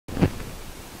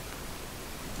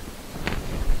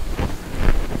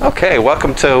Okay,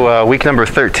 welcome to week number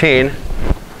 13.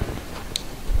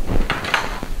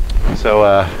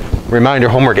 So reminder,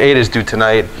 homework 8 is due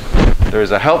tonight.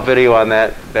 There's a help video on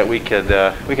that we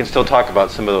can still talk about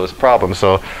some of those problems.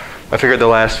 So I figured the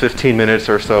last 15 minutes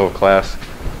or so of class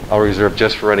I'll reserve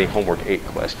just for any homework 8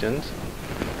 questions.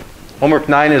 Homework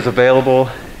 9 is available.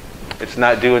 It's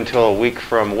not due until a week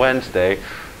from Wednesday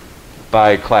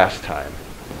by class time.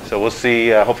 So we'll see,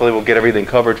 hopefully we'll get everything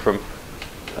covered from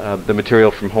the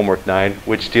material from homework 9,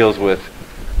 which deals with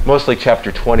mostly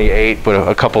chapter 28, but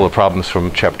a couple of problems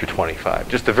from chapter 25.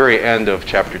 Just the very end of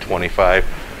chapter 25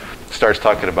 starts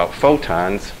talking about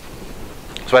photons.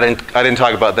 So I didn't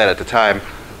talk about that at the time.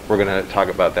 We're going to talk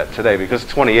about that today because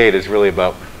 28 is really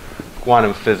about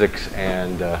quantum physics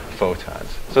and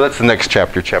photons. So that's the next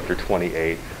chapter, chapter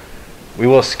 28. We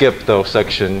will skip though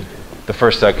the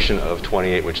first section of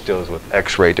 28, which deals with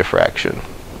X-ray diffraction.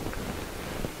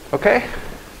 Okay?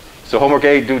 So homework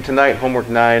 8 due tonight, homework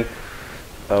 9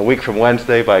 a week from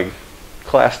Wednesday by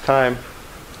class time.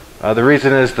 The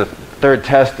reason is the third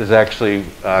test is actually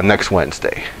next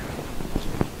Wednesday.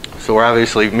 So we're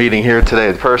obviously meeting here today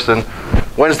in person.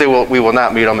 Wednesday we will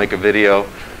not meet. I'll make a video.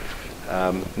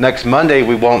 Next Monday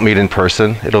we won't meet in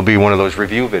person. It'll be one of those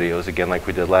review videos again like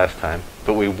we did last time.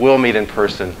 But we will meet in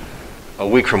person a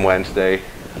week from Wednesday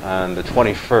on the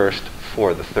 21st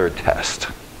for the third test.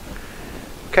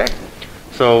 Okay?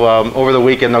 So over the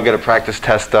weekend I'll get a practice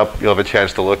test up. You'll have a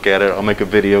chance to look at it. I'll make a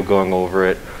video going over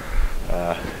it,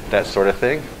 that sort of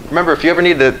thing. Remember, if you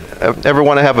ever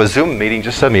want to have a Zoom meeting,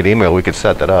 just send me an email. We could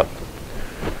set that up.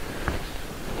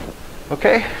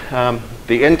 Okay.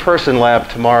 The in-person lab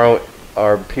tomorrow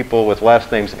are people with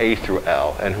last names A through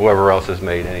L and whoever else has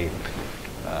made any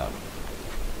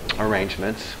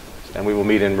arrangements. And we will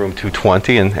meet in room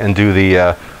 220 and do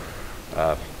the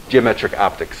geometric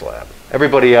optics lab.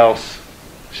 Everybody else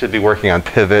should be working on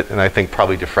pivot, and I think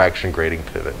probably diffraction grading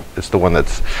pivot. It's the one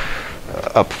that's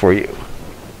up for you.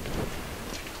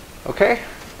 Okay,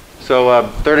 so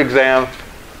third exam,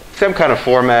 same kind of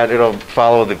format. It'll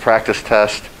follow the practice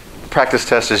test. Practice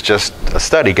test is just a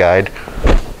study guide.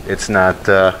 It's not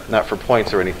for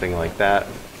points or anything like that.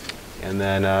 And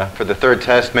then for the third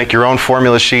test, make your own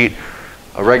formula sheet,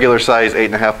 a regular size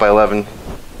 8.5 by 11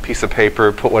 piece of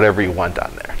paper, put whatever you want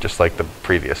on there, just like the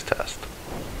previous test.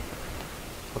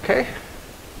 Okay?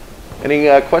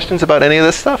 Any questions about any of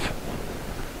this stuff?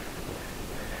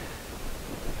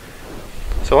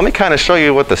 So let me kind of show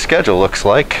you what the schedule looks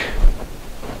like.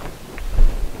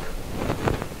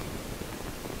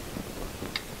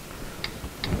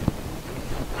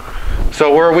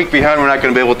 So we're a week behind. We're not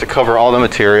going to be able to cover all the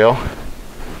material.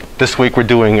 This week we're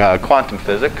doing quantum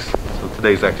physics. So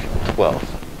today's actually 12th.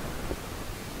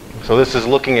 So this is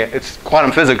looking at, it's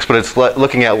quantum physics, but it's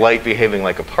looking at light behaving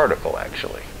like a particle,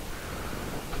 actually.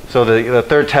 So the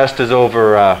third test is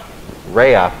over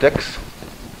ray optics,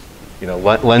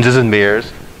 lenses and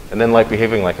mirrors, and then light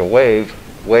behaving like a wave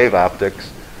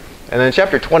optics. And then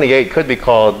chapter 28 could be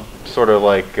called sort of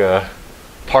like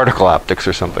particle optics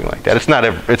or something like that.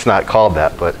 It's not called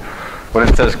that, but when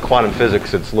it says quantum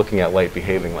physics, it's looking at light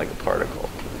behaving like a particle.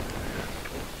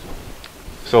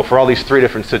 So for all these three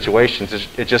different situations,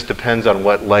 it just depends on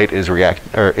what light is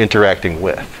interacting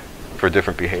with for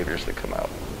different behaviors that come out.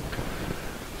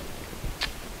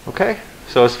 Okay,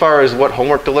 so as far as what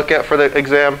homework to look at for the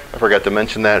exam, I forgot to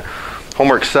mention that.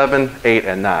 Homework 7, 8,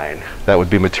 and 9. That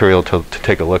would be material to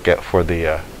take a look at for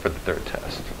the third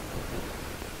test.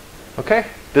 Okay,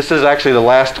 this is actually the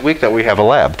last week that we have a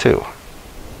lab too.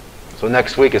 So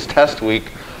next week is test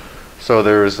week. So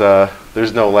there's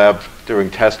no lab during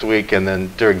test week, and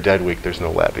then during dead week there's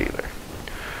no lab either.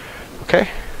 Okay,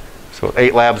 so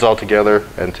 8 labs altogether,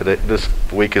 and this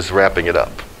week is wrapping it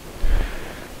up.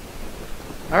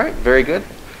 All right, very good.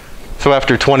 So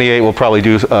after 28, we'll probably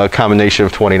do a combination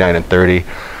of 29 and 30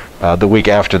 the week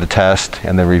after the test,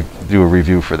 and then do a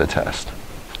review for the test.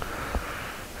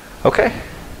 Okay,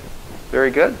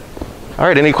 very good. All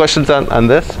right, any questions on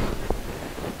this?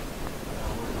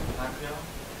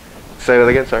 Say that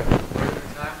again, sorry.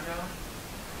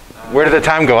 Where did the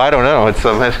time go? I don't know. It's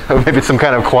maybe it's some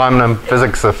kind of quantum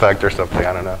physics effect or something.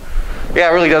 I don't know. Yeah,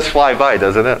 it really does fly by,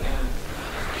 doesn't it?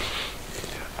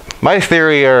 My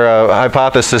theory or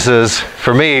hypothesis is,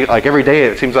 for me, like every day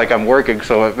it seems like I'm working,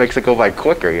 so it makes it go by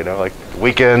quicker, like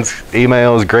weekends,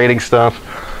 emails, grading stuff.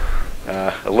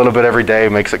 A little bit every day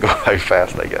makes it go by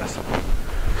fast, I guess.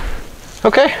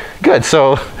 Okay, good.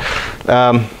 So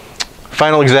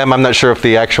final exam, I'm not sure if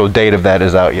the actual date of that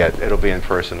is out yet. It'll be in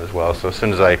person as well. So as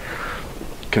soon as I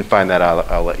can find that out,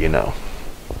 I'll let you know.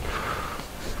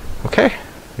 Okay,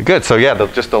 good. So yeah,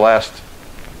 just the last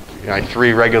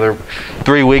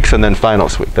 3 weeks and then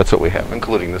finals week. That's what we have,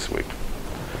 including this week.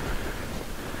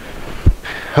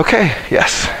 Okay,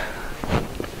 yes.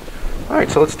 All right,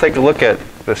 so let's take a look at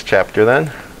this chapter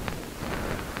then.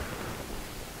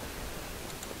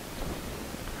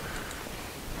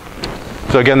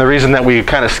 So again, the reason that we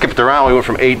kind of skipped around, we went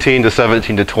from 18 to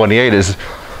 17 to 28 is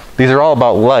these are all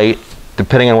about light.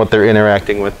 Depending on what they're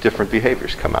interacting with, different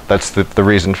behaviors come out. That's the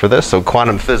reason for this. So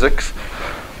quantum physics.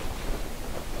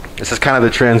 This is kind of the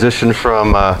transition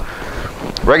from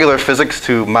regular physics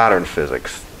to modern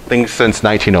physics. Things since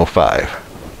 1905.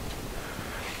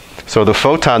 So the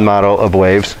photon model of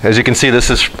waves, as you can see, this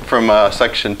is from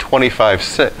section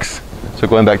 25.6. So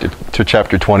going back to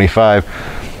chapter 25,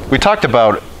 we talked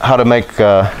about how to make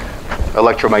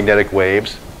electromagnetic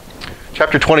waves.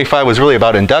 Chapter 25 was really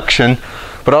about induction,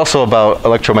 but also about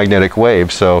electromagnetic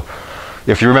waves. So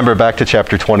if you remember back to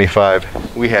chapter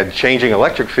 25, we had changing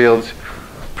electric fields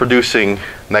producing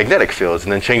magnetic fields,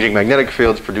 and then changing magnetic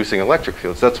fields producing electric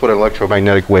fields. That's what an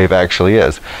electromagnetic wave actually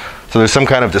is. So there's some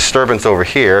kind of disturbance over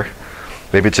here.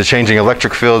 Maybe it's a changing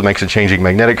electric field, makes a changing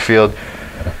magnetic field.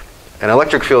 And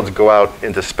electric fields go out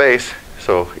into space.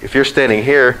 So if you're standing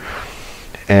here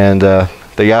and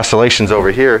the oscillations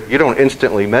over here, you don't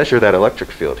instantly measure that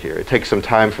electric field here. It takes some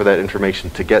time for that information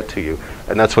to get to you,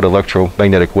 and that's what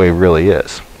electromagnetic wave really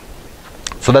is.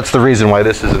 So that's the reason why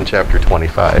this is in chapter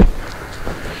 25.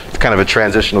 It's kind of a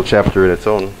transitional chapter in its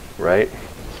own right.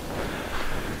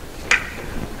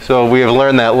 So we have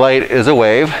learned that light is a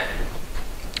wave.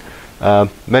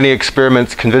 Many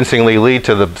experiments convincingly lead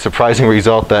to the surprising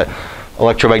result that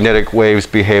electromagnetic waves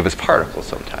behave as particles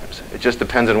sometimes. It just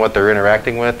depends on what they're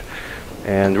interacting with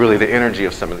and really the energy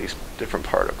of some of these different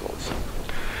particles.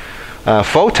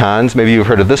 Photons, maybe you've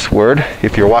heard of this word.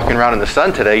 If you're walking around in the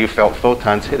sun today, you felt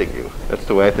photons hitting you. That's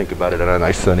the way I think about it on a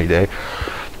nice sunny day.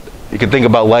 You can think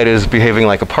about light as behaving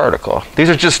like a particle. These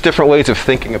are just different ways of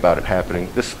thinking about it happening.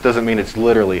 This doesn't mean it's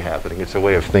literally happening. It's a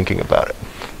way of thinking about it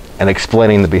and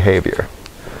explaining the behavior.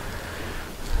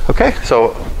 Okay,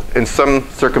 so in some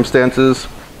circumstances,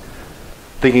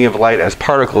 thinking of light as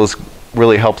particles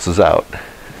really helps us out.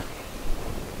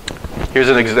 Here's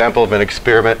an example of an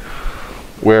experiment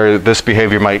where this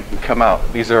behavior might come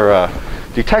out. These are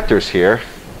detectors here,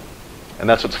 and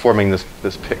that's what's forming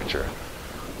this picture.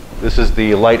 This is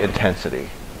the light intensity.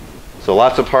 So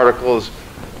lots of particles,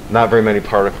 not very many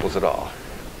particles at all.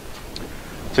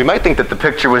 So you might think that the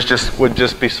picture would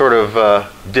just be sort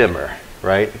of dimmer,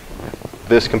 right?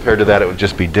 This compared to that, it would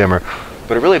just be dimmer.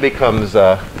 But it really becomes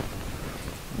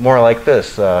more like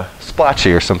this,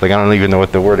 splotchy or something. I don't even know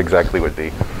what the word exactly would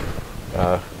be.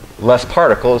 Less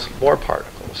particles, more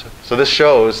particles. So this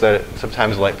shows that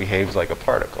sometimes light behaves like a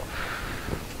particle.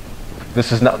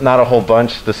 This is not a whole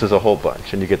bunch, this is a whole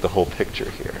bunch, and you get the whole picture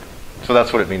here. So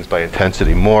that's what it means by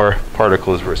intensity, more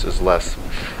particles versus less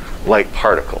light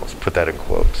particles. Put that in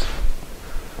quotes.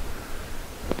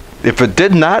 If it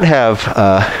did not have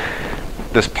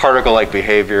this particle-like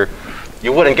behavior,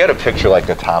 you wouldn't get a picture like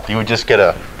the top. You would just get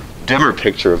a dimmer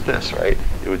picture of this, right?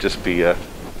 It would just be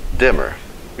dimmer.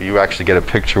 You actually get a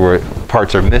picture where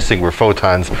parts are missing, where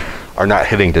photons are not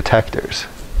hitting detectors.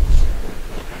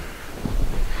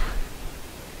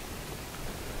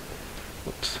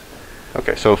 Oops.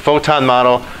 Okay, so photon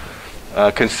model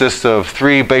consists of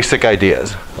three basic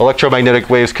ideas. Electromagnetic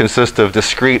waves consist of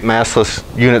discrete massless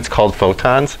units called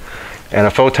photons, and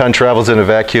a photon travels in a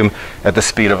vacuum at the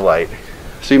speed of light.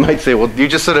 So you might say, well, you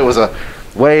just said it was a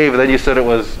wave, and then you said it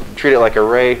was treat it like a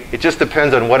ray. It just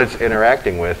depends on what it's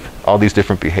interacting with. All these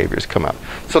different behaviors come out.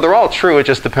 So they're all true, it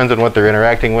just depends on what they're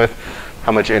interacting with,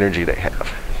 how much energy they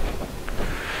have.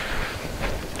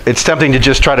 It's tempting to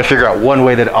just try to figure out one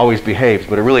way that it always behaves,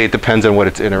 but it depends on what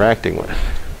it's interacting with.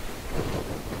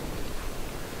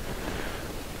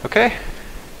 Okay?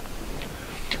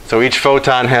 So each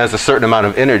photon has a certain amount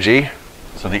of energy.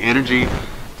 So the energy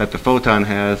that the photon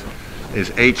has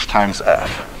is h times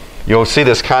f. You'll see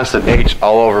this constant h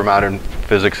all over modern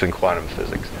physics and quantum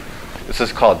physics. This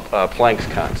is called Planck's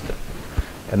constant.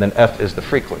 And then f is the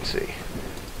frequency.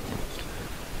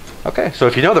 Okay, so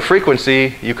if you know the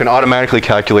frequency, you can automatically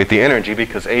calculate the energy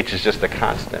because h is just a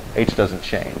constant. H doesn't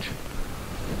change.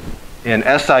 In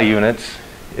SI units,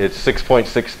 it's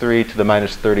 6.63 to the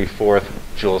minus 34th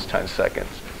joules times seconds.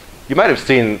 You might have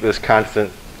seen this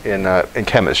constant in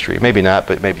chemistry. Maybe not,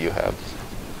 but maybe you have.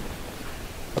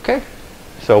 Okay,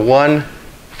 so one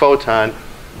photon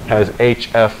has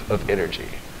hf of energy.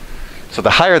 So the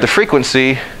higher the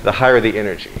frequency, the higher the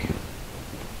energy.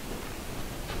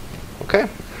 Okay,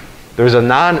 there's a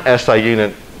non-SI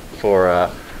unit for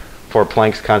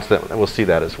Planck's constant, and we'll see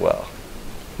that as well.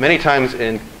 Many times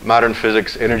in modern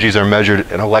physics, energies are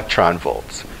measured in electron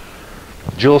volts.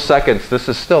 Joule seconds, this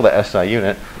is still the SI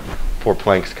unit for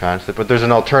Planck's constant, but there's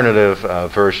an alternative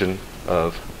version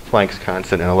of Planck's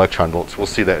constant in electron volts. We'll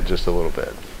see that in just a little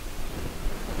bit.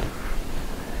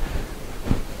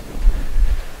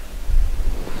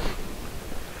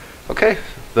 Okay,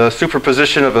 the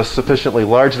superposition of a sufficiently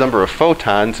large number of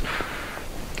photons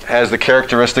has the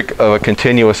characteristic of a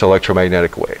continuous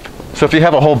electromagnetic wave. So if you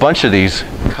have a whole bunch of these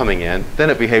coming in, then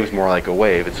it behaves more like a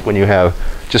wave. It's when you have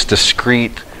just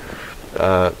discrete,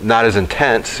 not as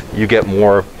intense, you get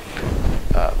more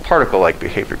particle-like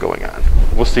behavior going on.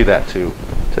 We'll see that too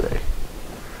today.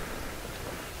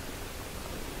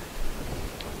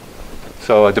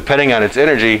 So depending on its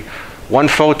energy, one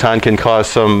photon can cause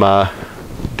some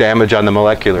damage on the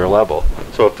molecular level.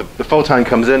 So if the photon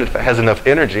comes in, if it has enough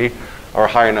energy or a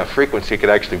high enough frequency, it could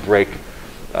actually break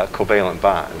covalent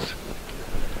bonds.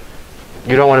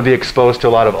 You don't want to be exposed to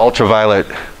a lot of ultraviolet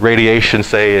radiation,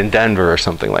 say in Denver or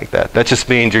something like that. That just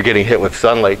means you're getting hit with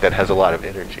sunlight that has a lot of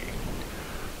energy.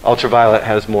 Ultraviolet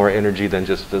has more energy than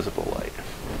just visible light.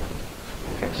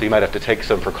 Okay, so you might have to take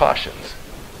some precautions.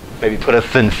 Maybe put a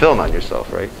thin film on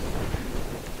yourself, right?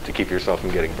 To keep yourself from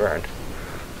getting burned.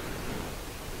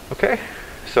 Okay,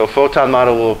 so photon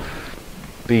model will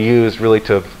be used really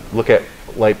to look at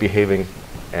light behaving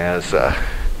as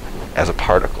a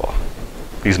particle.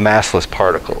 These massless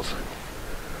particles.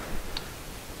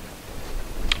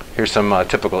 Here's some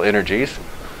typical energies.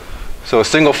 So a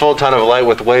single photon of light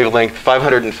with wavelength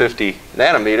 550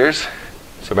 nanometers.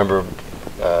 So remember,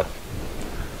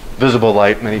 visible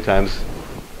light, many times,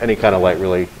 any kind of light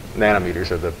really, nanometers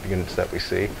are the units that we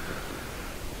see,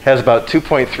 has about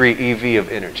 2.3 eV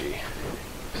of energy.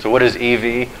 So what is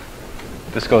eV?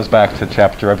 This goes back to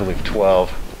chapter, I believe,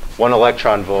 12. 1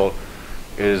 electron volt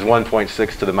is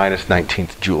 1.6 to the minus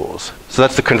 19th joules. So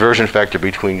that's the conversion factor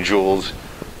between joules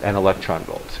and electron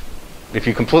volts. If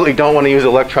you completely don't want to use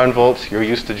electron volts, you're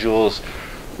used to joules.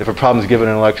 If a problem is given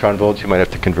in electron volts, you might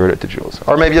have to convert it to joules.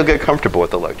 Or maybe you'll get comfortable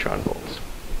with electron volts.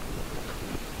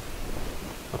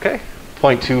 Okay,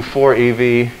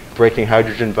 0.24 eV, breaking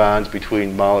hydrogen bonds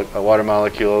between water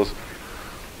molecules,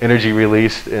 energy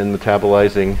released in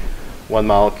metabolizing one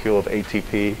molecule of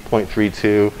ATP,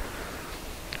 0.32,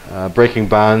 breaking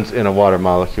bonds in a water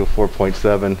molecule,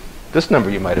 4.7. This number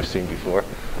you might have seen before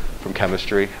from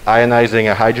chemistry. Ionizing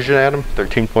a hydrogen atom,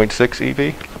 13.6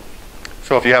 eV.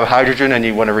 So if you have hydrogen and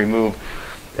you want to remove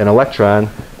an electron,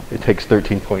 it takes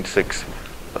 13.6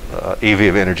 eV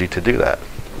of energy to do that.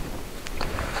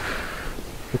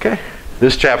 Okay,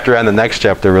 this chapter and the next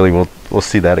chapter really we'll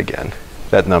see that again,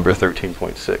 that number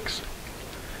 13.6.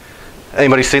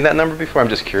 Anybody seen that number before? I'm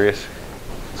just curious.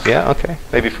 Yeah, okay,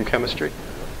 maybe from chemistry.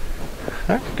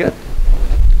 All right, good.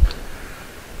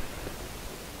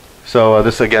 So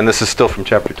this is still from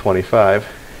chapter 25.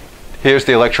 Here's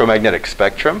the electromagnetic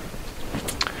spectrum.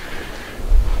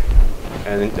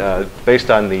 And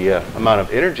based on the amount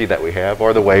of energy that we have,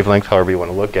 or the wavelength, however you want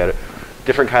to look at it,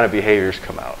 different kind of behaviors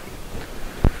come out.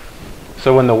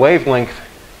 So when the wavelength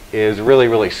is really,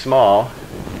 really small,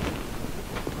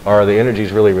 or the energy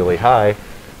is really, really high,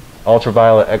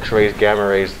 ultraviolet, X-rays, gamma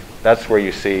rays, that's where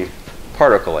you see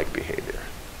particle-like behavior.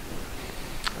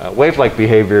 Wave-like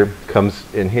behavior comes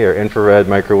in here, infrared,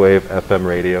 microwave, FM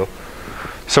radio.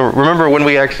 So remember when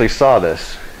we actually saw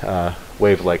this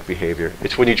wave-like behavior?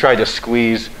 It's when you try to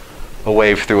squeeze a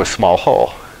wave through a small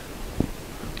hole.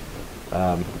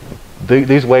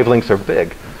 These wavelengths are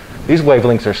big. These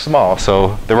wavelengths are small,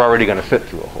 so they're already going to fit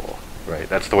through a hole, right?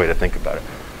 That's the way to think about it.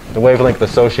 The wavelength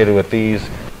associated with these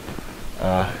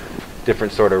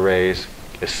different sort of rays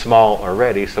is small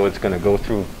already, so it's going to go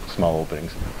through small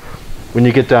openings. When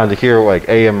you get down to here, like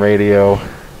AM radio,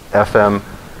 FM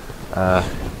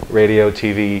radio,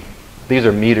 TV, these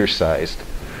are meter-sized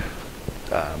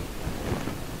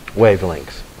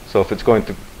wavelengths. So if it's going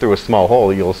through a small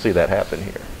hole, you'll see that happen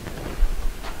here.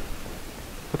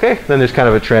 Okay, then there's kind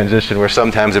of a transition where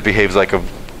sometimes it behaves like a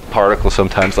particle,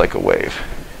 sometimes like a wave.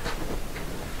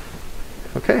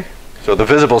 Okay, so the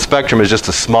visible spectrum is just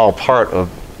a small part of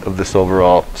this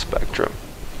overall spectrum.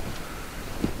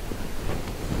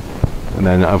 And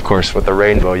then, of course, with the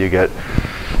rainbow, you get,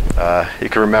 you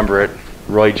can remember it,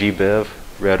 Roy G. Biv,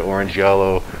 red, orange,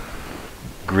 yellow,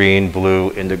 green,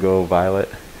 blue, indigo, violet.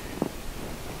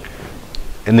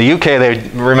 In the UK, they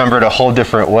remember it a whole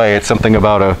different way. It's something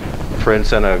about a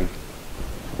prince and a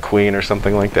queen or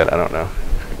something like that. I don't know.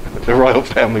 The royal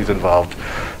family's involved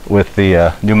with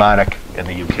the mnemonic in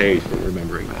the UK for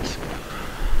remembering this.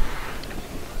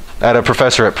 I had a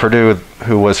professor at Purdue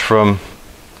who was from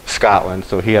Scotland,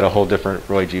 so he had a whole different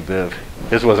Roy G. Biv.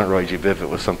 His wasn't Roy G. Biv, it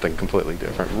was something completely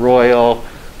different. Royal,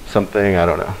 something, I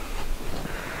don't know.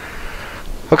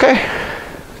 Okay,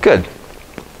 good.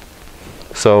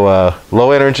 So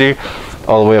low energy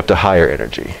all the way up to higher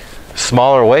energy.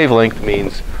 Smaller wavelength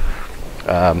means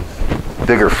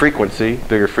bigger frequency.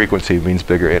 Bigger frequency means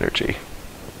bigger energy.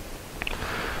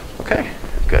 Okay,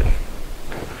 good.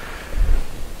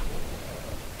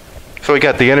 So we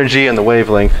got the energy and the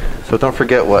wavelength. So don't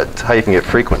forget how you can get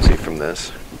frequency from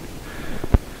this.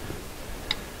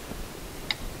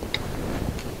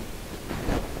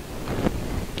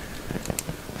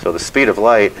 So the speed of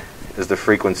light is the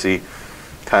frequency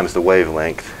times the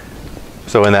wavelength.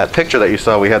 So in that picture that you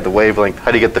saw, we had the wavelength.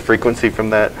 How do you get the frequency from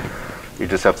that? You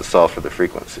just have to solve for the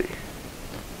frequency.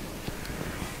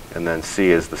 And then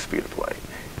c is the speed of light.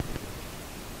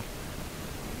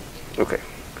 Okay.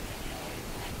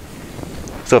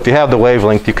 So if you have the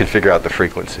wavelength, you can figure out the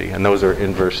frequency. And those are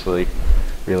inversely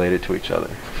related to each other.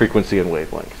 Frequency and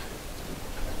wavelength.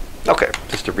 Okay,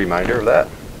 just a reminder of that.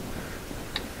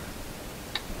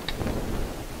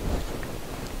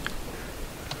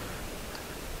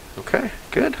 Okay,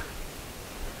 good.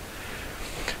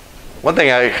 One thing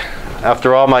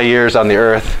after all my years on the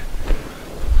Earth,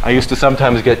 I used to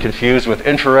sometimes get confused with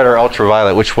infrared or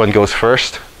ultraviolet, which one goes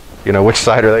first. You know, which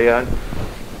side are they on?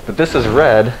 But this is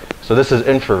red, so this is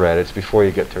infrared. It's before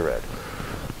you get to red.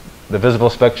 The visible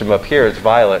spectrum up here is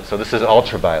violet, so this is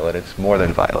ultraviolet. It's more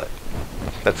than violet.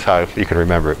 That's how you can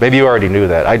remember it. Maybe you already knew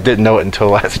that. I didn't know it until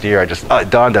last year. It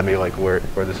dawned on me like where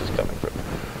this is coming from.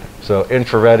 So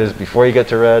infrared is before you get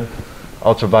to red.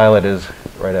 Ultraviolet is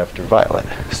right after violet.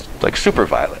 It's like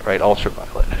superviolet, right?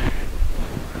 Ultraviolet.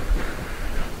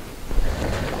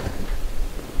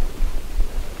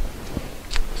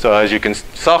 So as you can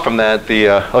saw from that, the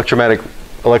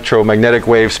electromagnetic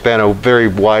waves span a very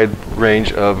wide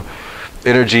range of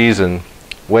energies and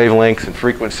wavelengths and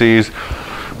frequencies.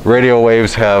 Radio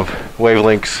waves have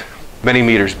wavelengths many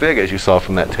meters big, as you saw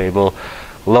from that table.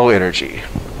 Low energy.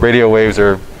 Radio waves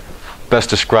are best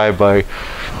described by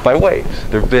waves.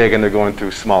 They're big and they're going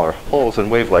through smaller holes, and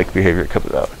wave-like behavior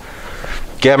comes out.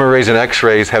 Gamma rays and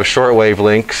X-rays have short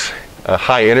wavelengths,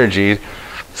 high energy,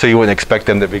 so you wouldn't expect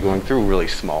them to be going through really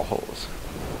small holes.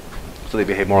 So they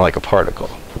behave more like a particle.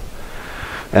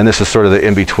 And this is sort of the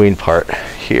in-between part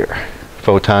here.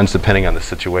 Photons depending on the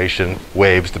situation,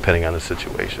 waves depending on the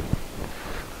situation.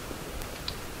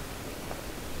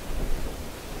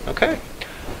 Okay.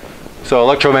 So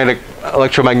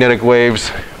electromagnetic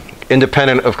waves,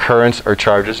 independent of currents or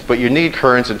charges, but you need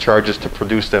currents and charges to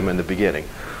produce them in the beginning.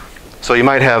 So you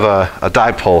might have a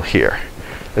dipole here.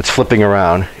 It's flipping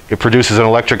around. It produces an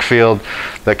electric field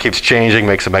that keeps changing,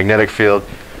 makes a magnetic field.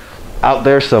 Out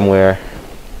there somewhere,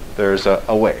 there's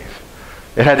a wave.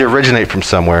 It had to originate from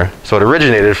somewhere, so it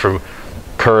originated from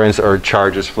currents or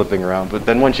charges flipping around. But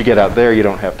then once you get out there, you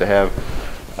don't have to have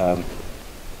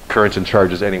currents and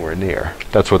charges anywhere near.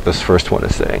 That's what this first one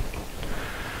is saying.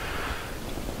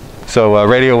 So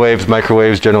radio waves,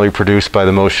 microwaves, generally produced by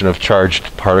the motion of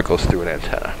charged particles through an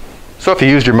antenna. So if you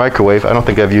used your microwave, I don't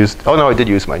think I've used, oh no, I did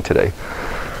use mine today.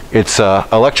 It's an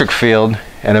electric field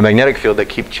and a magnetic field that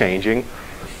keep changing.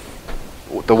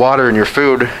 The water in your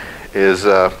food is,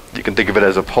 you can think of it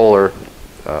as a polar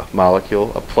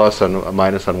molecule, a plus and a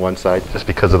minus on one side, just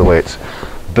because of the way it's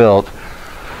built.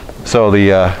 So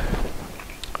the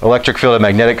electric field and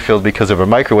magnetic field, because of a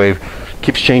microwave,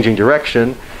 keeps changing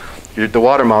direction. The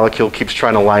water molecule keeps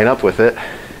trying to line up with it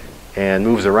and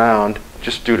moves around.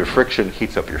 Just due to friction,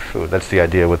 heats up your food. That's the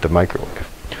idea with the microwave.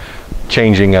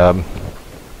 Changing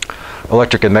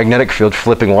electric and magnetic field,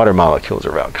 flipping water molecules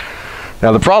around.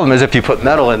 Now the problem is if you put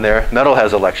metal in there, metal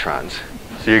has electrons.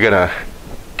 So you're going to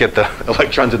get the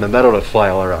electrons in the metal to fly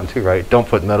all around too, right? Don't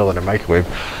put metal in a microwave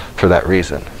for that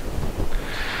reason.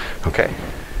 Okay.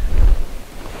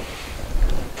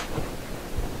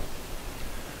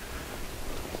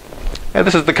 And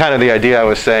this is the kind of the idea I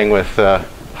was saying with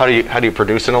how do you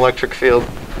produce an electric field?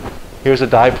 Here's a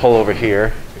dipole over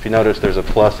here. If you notice, there's a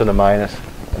plus and a minus,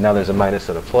 and now there's a minus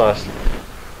and a plus.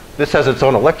 This has its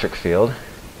own electric field.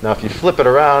 Now if you flip it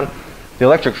around, the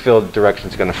electric field direction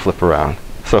is going to flip around.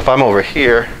 So if I'm over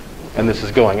here and this is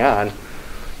going on,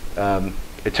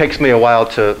 it takes me a while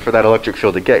for that electric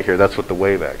field to get here. That's what the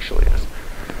wave actually is.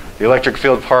 The electric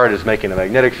field part is making a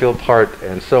magnetic field part,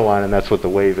 and so on, and that's what the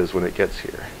wave is when it gets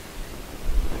here.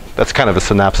 That's kind of a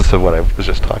synopsis of what I was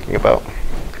just talking about.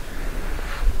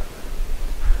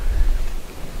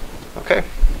 Okay.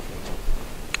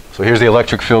 So here's the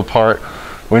electric field part.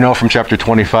 We know from chapter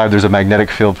 25 there's a magnetic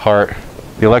field part.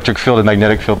 The electric field and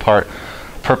magnetic field part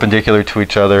perpendicular to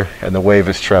each other, and the wave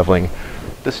is traveling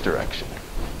this direction.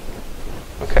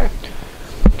 Okay?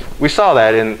 We saw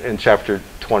that in chapter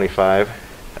 25.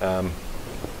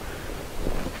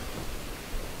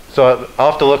 So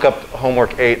I'll have to look up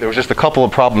homework 8. There was just a couple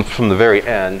of problems from the very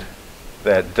end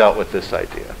that dealt with this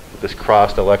idea, this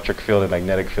crossed electric field and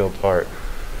magnetic field part.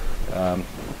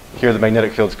 Here the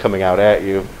magnetic field's coming out at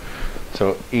you.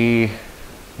 So E,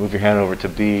 move your hand over to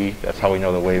B. That's how we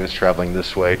know the wave is traveling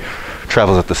this way.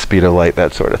 Travels at the speed of light,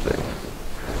 that sort of thing.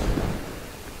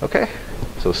 Okay?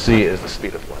 So C is the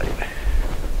speed of light.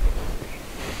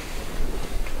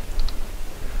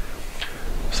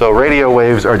 So radio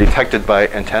waves are detected by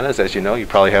antennas, as you know. You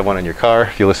probably have one in your car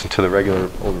if you listen to the regular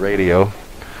old radio.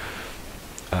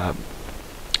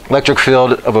 Electric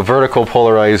field of a vertical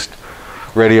polarized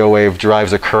radio wave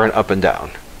drives a current up and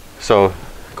down. So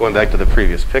going back to the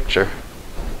previous picture,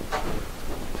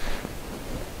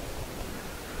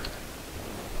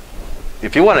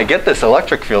 if you want to get this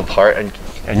electric field part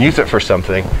and use it for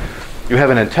something, you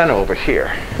have an antenna over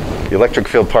here. The electric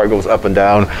field part goes up and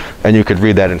down, and you could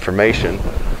read that information.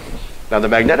 Now the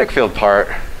magnetic field part,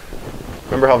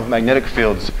 remember how magnetic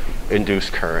fields induce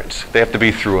currents? They have to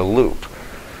be through a loop.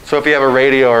 So if you have a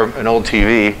radio or an old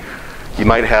TV, you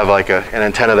might have like an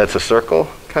antenna that's a circle,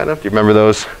 kind of. Do you remember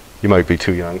those? You might be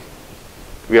too young.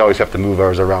 We always have to move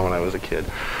ours around when I was a kid.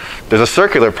 There's a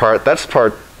circular part. That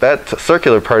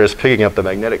circular part is picking up the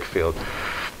magnetic field.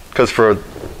 Because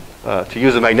to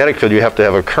use a magnetic field, you have to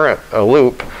have a current, a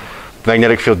loop. The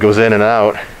magnetic field goes in and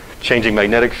out. Changing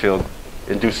magnetic field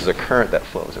induces a current that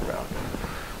flows around.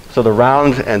 So the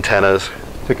round antennas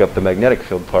pick up the magnetic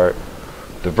field part.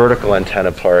 The vertical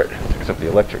antenna part picks up the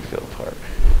electric field part.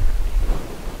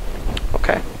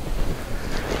 Okay.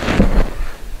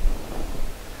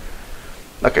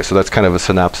 Okay, so that's kind of a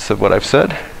synopsis of what I've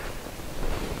said.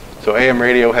 So AM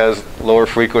radio has lower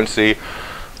frequency,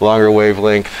 longer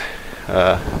wavelength,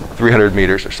 300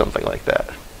 meters or something like that.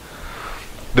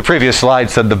 The previous slide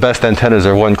said the best antennas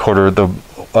are 1/4 of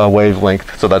the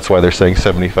wavelength, so that's why they're saying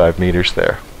 75 meters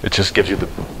there. It just gives you the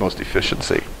most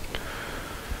efficiency.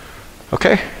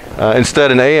 Okay,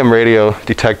 instead an AM radio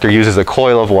detector uses a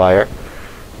coil of wire.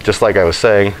 Just like I was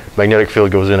saying, magnetic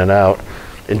field goes in and out,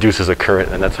 induces a current,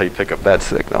 and that's how you pick up that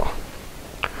signal.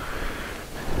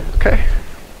 Okay,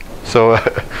 so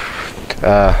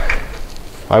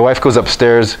my wife goes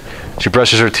upstairs, she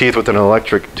brushes her teeth with an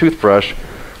electric toothbrush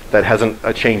that has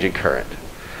a changing current.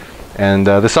 And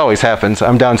this always happens.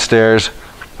 I'm downstairs,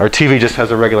 our TV just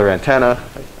has a regular antenna.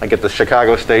 I get the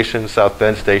Chicago stations, South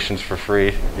Bend stations for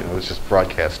free. You know, it's just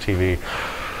broadcast TV.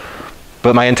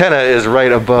 But my antenna is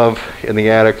right above in the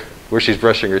attic where she's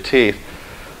brushing her teeth.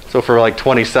 So for like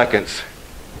 20 seconds,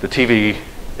 the TV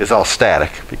is all static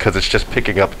because it's just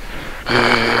picking up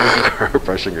her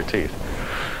brushing her teeth,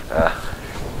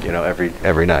 you know,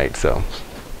 every night. So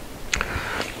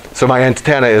my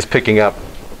antenna is picking up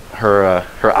her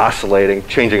oscillating,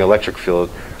 changing electric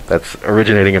field that's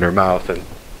originating in her mouth and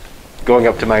going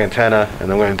up to my antenna and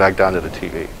then going back down to the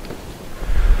TV.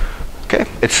 Okay,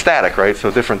 it's static, right?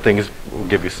 So different things will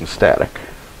give you some static.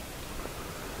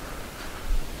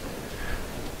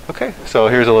 Okay, so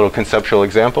here's a little conceptual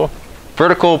example.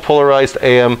 Vertical polarized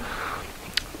AM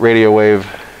radio wave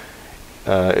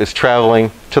is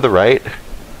traveling to the right.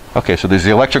 Okay, so there's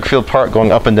the electric field part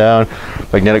going up and down,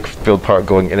 magnetic field part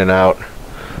going in and out.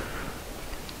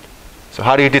 So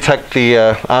how do you detect the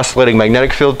oscillating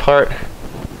magnetic field part?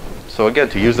 So again,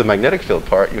 to use the magnetic field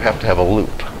part, you have to have a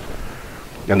loop.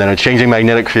 And then a changing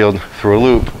magnetic field through a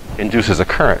loop induces a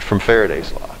current from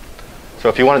Faraday's law. So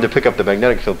if you wanted to pick up the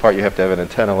magnetic field part, you have to have an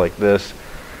antenna like this.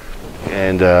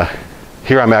 And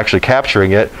here I'm actually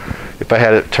capturing it. If I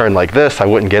had it turned like this, I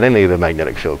wouldn't get any of the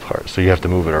magnetic field part. So you have to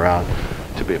move it around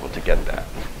to be able to get that.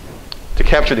 To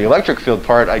capture the electric field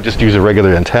part, I just use a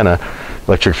regular antenna.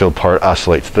 Electric field part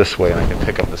oscillates this way, and I can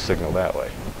pick up the signal that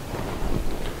way.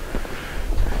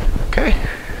 Okay.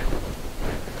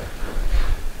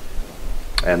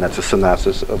 And that's a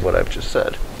synopsis of what I've just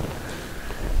said.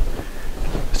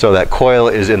 So that coil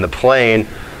is in the plane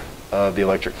of the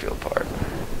electric field part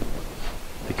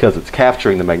because it's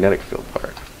capturing the magnetic field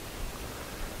part.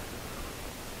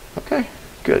 Okay,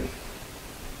 good.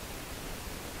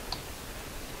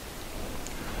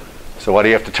 So why do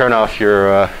you have to turn off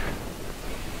your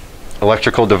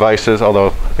electrical devices? Although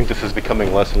I think this is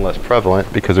becoming less and less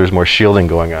prevalent because there's more shielding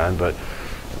going on. But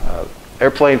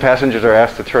airplane passengers are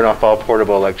asked to turn off all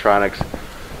portable electronics.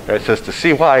 It says to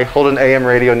see why, hold an AM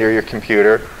radio near your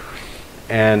computer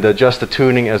and adjust the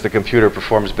tuning as the computer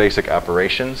performs basic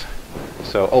operations.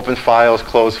 So open files,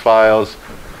 close files,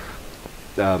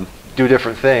 do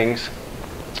different things.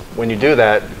 When you do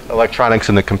that, electronics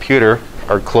in the computer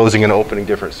are closing and opening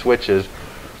different switches.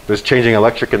 There's changing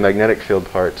electric and magnetic field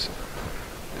parts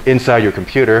inside your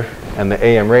computer, and the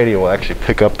AM radio will actually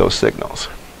pick up those signals.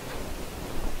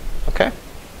 Okay?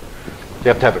 You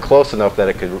have to have it close enough that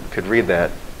it could read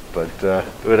that, but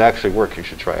it would actually work. You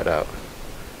should try it out.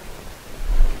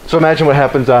 So imagine what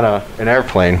happens on an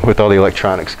airplane with all the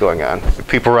electronics going on. If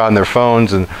people are on their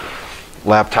phones and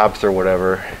laptops or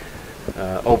whatever,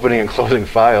 opening and closing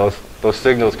files, those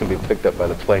signals can be picked up by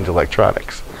the plane's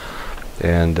electronics.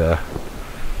 And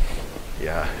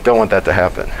yeah, don't want that to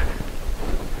happen.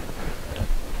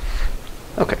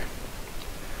 Okay.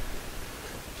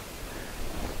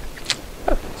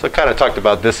 So I kind of talked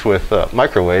about this with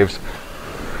microwaves.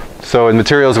 So in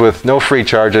materials with no free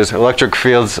charges, electric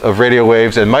fields of radio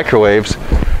waves and microwaves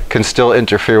can still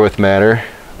interfere with matter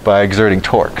by exerting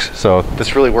torques. So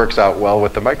this really works out well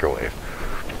with the microwave.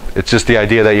 It's just the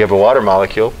idea that you have a water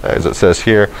molecule, as it says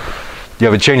here. You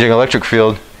have a changing electric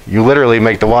field. You literally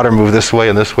make the water move this way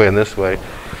and this way and this way.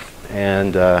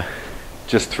 And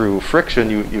just through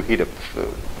friction, you heat up the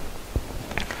food.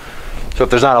 So if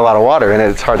there's not a lot of water in it,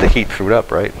 it's hard to heat food up,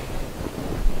 right?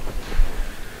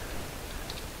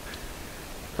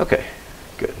 Okay,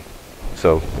 good.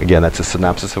 So again, that's a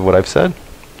synopsis of what I've said.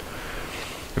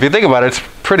 If you think about it, it's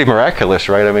pretty miraculous,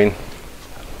 right? I mean,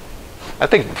 I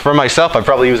think for myself, I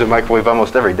probably use a microwave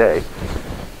almost every day,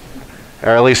 or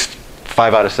at least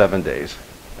 5 out of 7 days.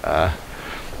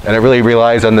 And it really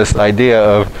relies on this idea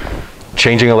of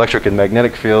changing electric and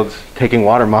magnetic fields, taking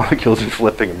water molecules and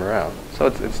flipping them around. So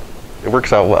it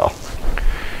works out well.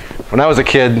 When I was a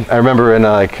kid, I remember in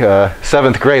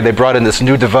 7th grade, they brought in this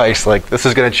new device, like this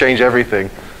is going to change everything.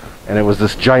 And it was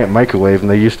this giant microwave, and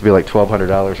they used to be like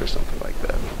 $1,200 or something like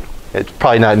that. It's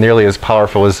probably not nearly as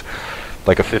powerful as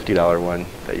like a $50 one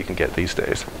that you can get these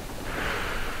days.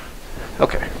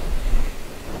 Okay.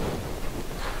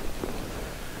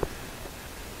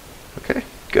 Okay,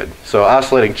 good. So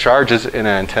oscillating charges in an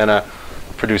antenna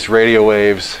produce radio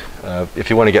waves. If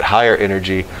you want to get higher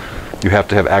energy, you have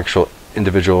to have actual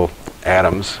individual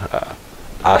atoms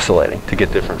oscillating to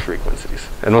get different frequencies.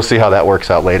 And we'll see how that works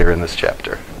out later in this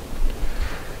chapter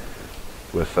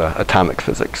with atomic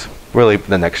physics, really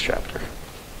the next chapter.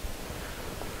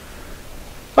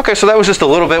 Okay, so that was just a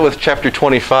little bit with chapter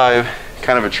 25,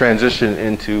 kind of a transition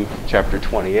into chapter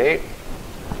 28.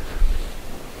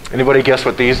 Anybody guess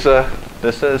what this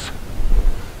is?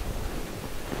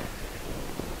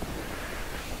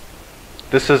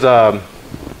 This is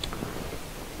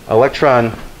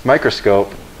electron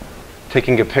microscope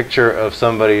taking a picture of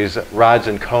somebody's rods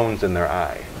and cones in their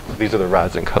eye. These are the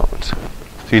rods and cones.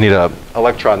 So you need an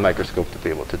electron microscope to be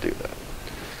able to do that.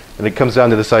 And it comes down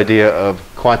to this idea of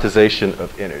quantization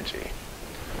of energy.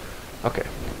 Okay.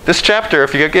 This chapter,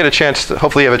 if you get a chance,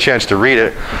 hopefully you have a chance to read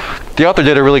it. The author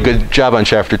did a really good job on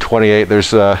chapter 28.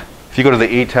 There's, if you go to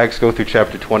the e-text, go through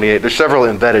chapter 28, there's several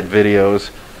embedded videos,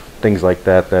 things like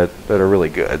that are really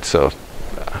good. So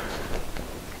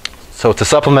to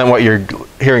supplement what you're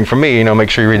hearing from me,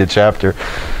 make sure you read the chapter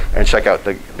and check out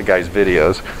the guy's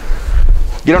videos.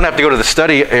 You don't have to go to the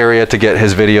study area to get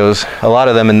his videos. A lot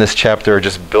of them in this chapter are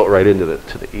just built right into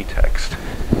the e-text.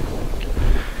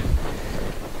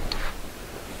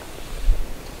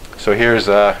 So here's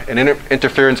an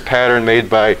interference pattern made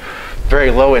by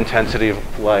very low intensity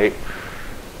of light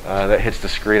that hits the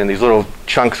screen, and these little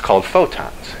chunks called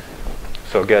photons.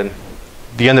 So again,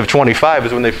 the end of 25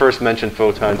 is when they first mentioned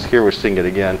photons. Here we're seeing it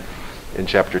again in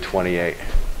chapter 28.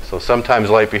 So sometimes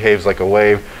light behaves like a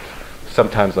wave,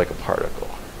 sometimes like a particle.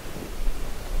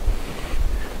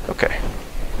 Okay.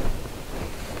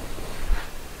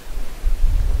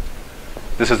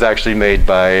 This is actually made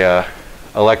by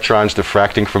electrons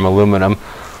diffracting from aluminum.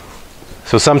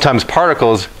 So sometimes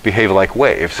particles behave like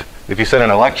waves. If you send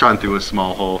an electron through a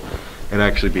small hole, it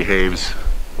actually behaves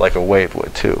like a wave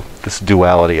would too. This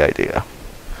duality idea.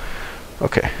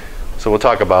 Okay, so we'll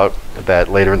talk about that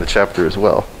later in the chapter as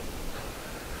well.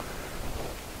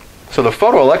 So the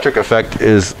photoelectric effect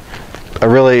is a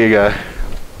really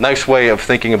nice way of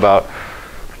thinking about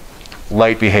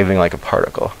light behaving like a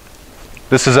particle.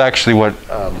 This is actually what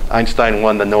Einstein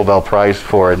won the Nobel Prize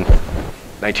for in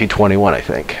 1921, I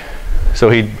think. So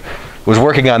he was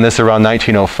working on this around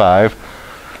 1905.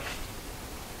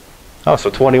 Oh,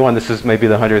 so 21, this is maybe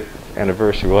the 100th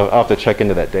anniversary. I'll have to check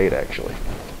into that date, actually.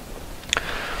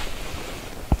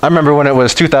 I remember when it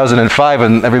was 2005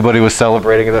 and everybody was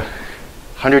celebrating the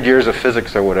 100 years of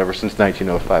physics or whatever since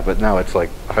 1905, but now it's like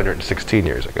 116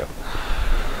 years ago.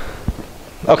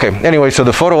 Okay, anyway, so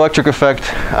the photoelectric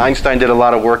effect, Einstein did a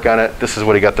lot of work on it. This is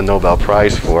what he got the Nobel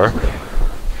Prize for.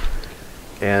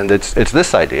 And it's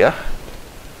this idea.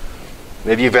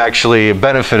 Maybe you've actually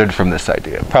benefited from this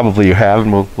idea. Probably you have,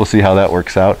 and we'll see how that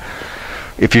works out.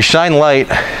 If you shine light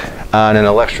on an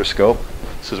electroscope,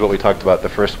 this is what we talked about the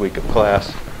first week of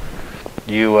class,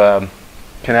 you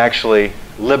can actually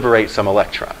liberate some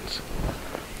electrons.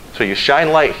 So you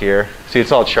shine light here. See,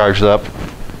 it's all charged up.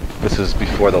 This is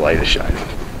before the light is shining.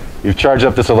 You've charged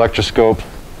up this electroscope.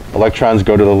 Electrons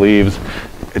go to the leaves.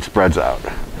 It spreads out.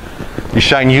 You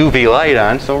shine UV light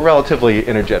on, so relatively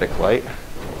energetic light.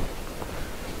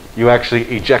 You actually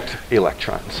eject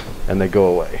electrons, and they go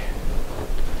away.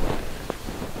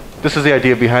 This is the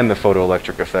idea behind the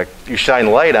photoelectric effect. You shine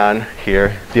light on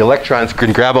here, the electrons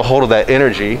can grab a hold of that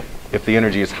energy, if the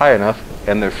energy is high enough,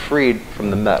 and they're freed from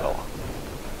the metal.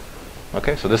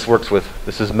 Okay, so this works with,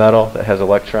 this is metal that has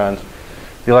electrons.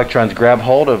 The electrons grab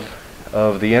hold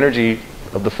of the energy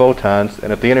of the photons,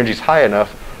 and if the energy is high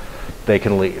enough, they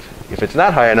can leave. If it's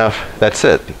not high enough, that's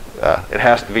it. It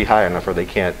has to be high enough or they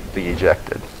can't be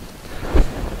ejected.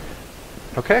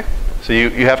 Okay, so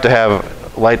you have to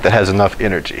have light that has enough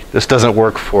energy. This doesn't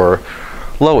work for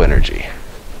low energy.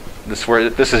 This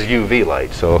is UV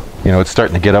light, so it's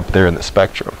starting to get up there in the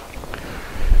spectrum.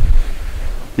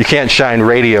 You can't shine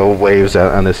radio waves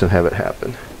on this and have it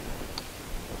happen.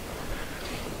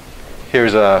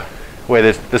 Here's a way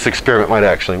this experiment might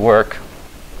actually work.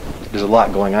 There's a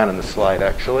lot going on in the slide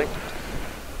actually.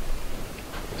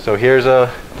 So here's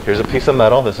a piece of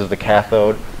metal. This is the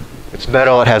cathode. It's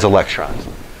metal, it has electrons.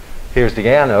 Here's the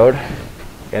anode,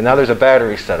 and now there's a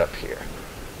battery set up here.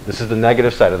 This is the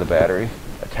negative side of the battery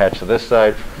attached to this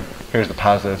side. Here's the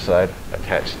positive side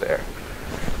attached there.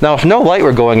 Now if no light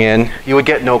were going in, you would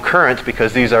get no current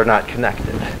because these are not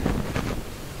connected.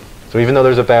 So even though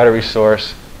there's a battery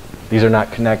source, these are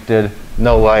not connected,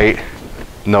 no light,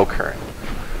 no current.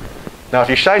 Now if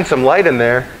you shine some light in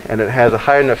there and it has a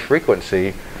high enough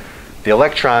frequency, the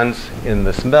electrons in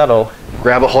this metal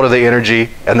grab a hold of the energy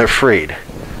and they're freed.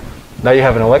 Now you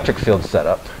have an electric field set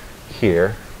up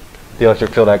here. The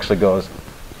electric field actually goes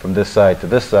from this side to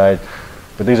this side,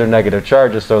 but these are negative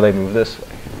charges, so they move this way,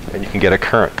 and you can get a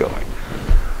current going.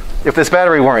 If this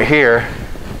battery weren't here,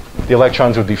 the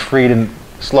electrons would be freed and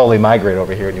slowly migrate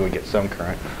over here, and you would get some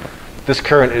current. This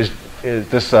current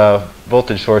this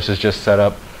voltage source is just set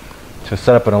up to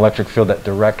set up an electric field that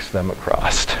directs them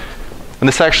across. And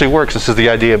this actually works. This is the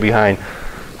idea behind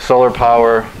solar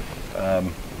power,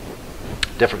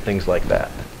 different things like that.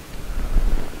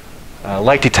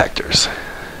 Light detectors.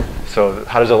 So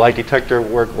how does a light detector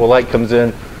work? Well, light comes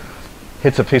in,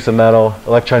 hits a piece of metal,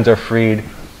 electrons are freed,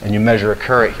 and you measure a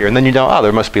current here. And then you know, oh,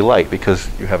 there must be light because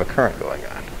you have a current going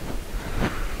on.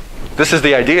 This is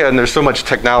the idea, and there's so much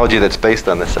technology that's based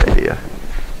on this idea.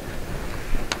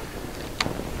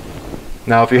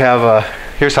 Now if you have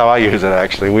here's how I use it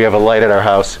actually. We have a light at our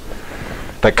house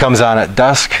that comes on at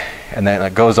dusk and then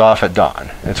it goes off at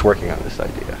dawn. And it's working on this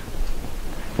idea.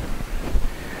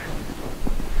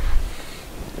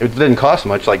 It didn't cost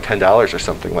much, like $10 or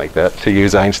something like that, to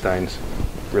use Einstein's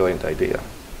brilliant idea.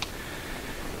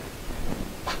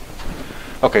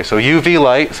 Okay, so UV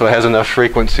light, so it has enough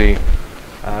frequency,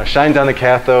 shines on the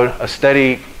cathode. A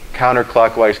steady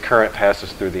counterclockwise current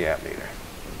passes through the ammeter.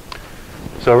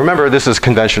 So remember, this is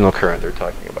conventional current they're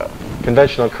talking about.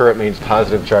 Conventional current means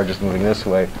positive charges moving this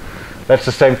way. That's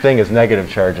the same thing as negative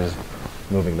charges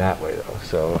moving that way, though.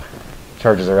 So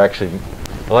electrons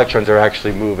are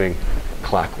actually moving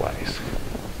clockwise.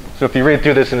 So if you read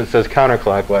through this and it says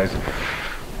counterclockwise,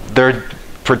 they're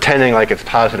pretending like it's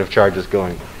positive charges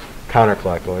going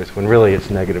counterclockwise, when really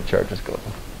it's negative charges going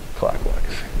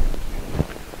clockwise.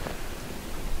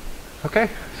 Okay,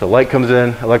 so light comes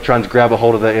in, electrons grab a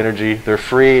hold of that energy, they're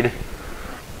freed,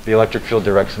 the electric field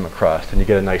directs them across, and you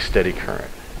get a nice steady current.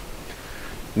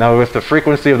 Now if the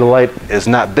frequency of the light is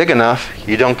not big enough,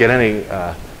 you don't get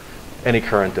any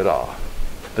current at all.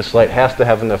 This light has to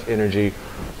have enough energy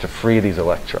to free these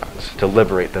electrons, to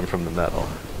liberate them from the metal.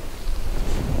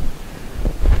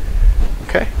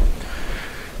 Okay.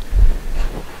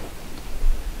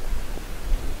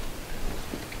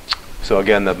 So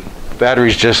again, the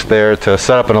battery's just there to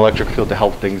set up an electric field to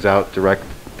help things out, direct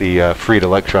the freed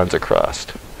electrons across.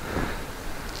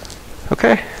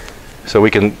 Okay, so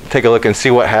we can take a look and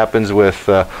see what happens with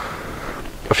a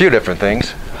few different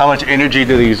things. How much energy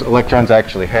do these electrons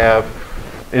actually have?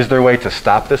 Is there a way to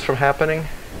stop this from happening?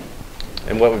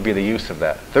 And what would be the use of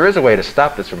that? There is a way to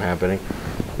stop this from happening.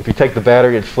 If you take the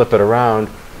battery and flip it around,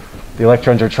 the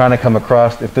electrons are trying to come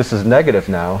across. If this is negative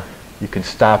now, you can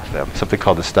stop them, something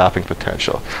called the stopping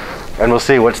potential. And we'll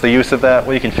see what's the use of that.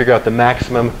 Well, you can figure out the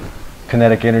maximum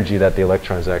kinetic energy that the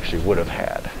electrons actually would have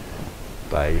had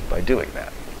by doing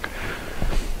that.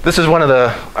 This is one of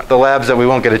the labs that we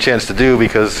won't get a chance to do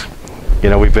because, you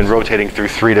know, we've been rotating through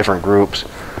 3 different groups.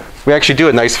 We actually do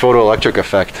a nice photoelectric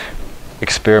effect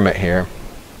experiment here.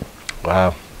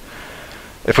 Wow.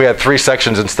 If we had 3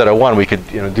 sections instead of 1, we could,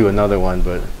 you know, do another one,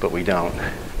 but we don't.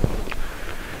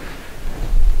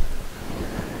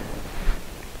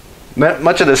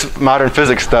 Much of this modern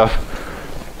physics stuff,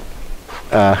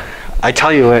 I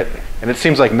tell you it, and it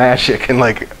seems like magic, and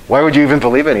like, why would you even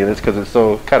believe any of this? Because it's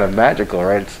so kind of magical,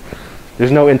 right? There's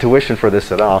no intuition for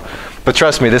this at all. But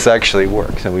trust me, this actually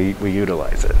works, and we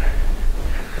utilize it.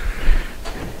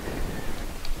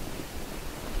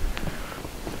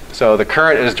 So the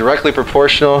current is directly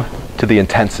proportional to the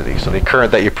intensity. So the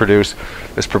current that you produce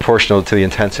is proportional to the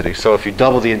intensity. So if you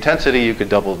double the intensity, you could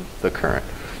double the current.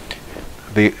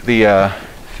 The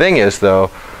thing is,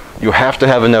 though, you have to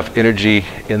have enough energy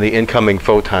in the incoming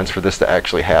photons for this to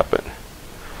actually happen.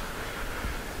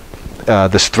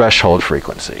 This threshold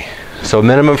frequency. So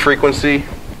minimum frequency,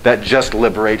 that just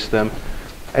liberates them.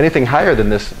 Anything higher than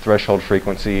this threshold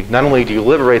frequency, not only do you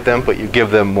liberate them, but you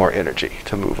give them more energy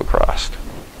to move across.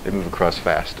 They move across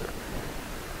faster.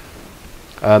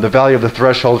 The value of the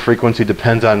threshold frequency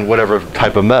depends on whatever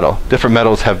type of metal. Different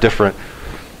metals have different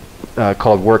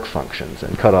called work functions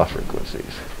and cutoff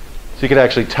frequencies. So you can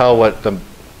actually tell what the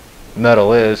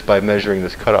metal is by measuring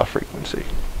this cutoff frequency.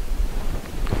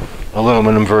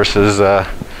 Aluminum versus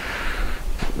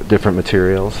different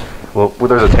materials. Well,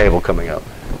 there's a table coming up.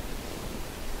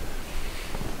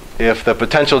 If the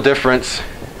potential difference,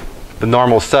 the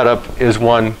normal setup, is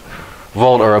 1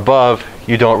 volt or above,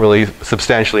 you don't really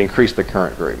substantially increase the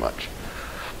current very much.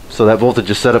 So that voltage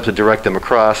is set up to direct them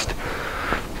across.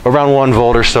 Around 1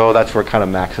 volt or so, that's where it kind of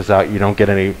maxes out. You don't get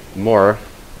any more.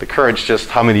 The current's just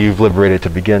how many you've liberated to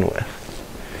begin with.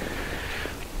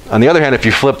 On the other hand, if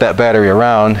you flip that battery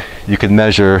around, you can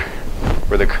measure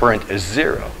where the current is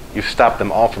 0. You've stopped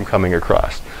them all from coming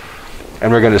across.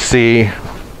 And we're going to see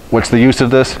what's the use of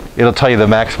this. It'll tell you the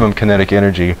maximum kinetic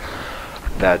energy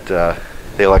that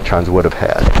the electrons would have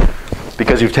had.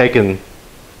 Because you've taken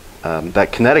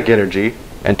that kinetic energy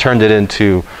and turned it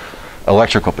into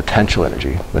electrical potential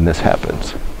energy when this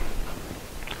happens.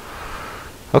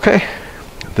 Okay,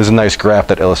 there's a nice graph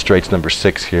that illustrates number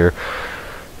 6 here.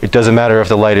 It doesn't matter if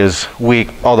the light is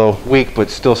weak, although weak but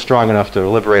still strong enough to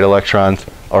liberate electrons,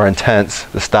 or intense,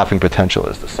 the stopping potential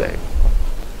is the same.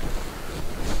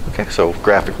 Okay, so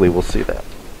graphically we'll see that.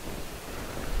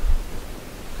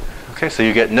 Okay, so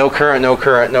you get no current, no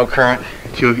current, no current.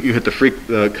 If you hit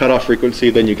the cutoff frequency,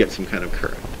 then you get some kind of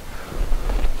current.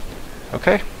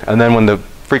 Okay, and then when the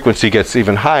frequency gets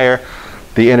even higher,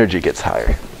 the energy gets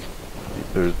higher.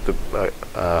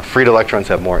 Freed electrons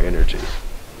have more energy.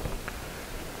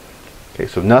 Okay,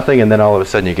 so nothing, and then all of a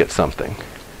sudden you get something.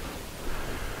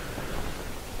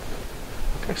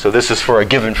 Okay, so this is for a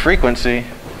given frequency.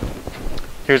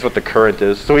 Here's what the current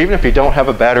is. So even if you don't have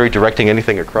a battery directing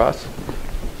anything across,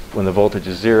 when the voltage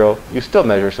is 0, you still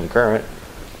measure some current.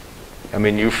 I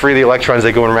mean, you free the electrons,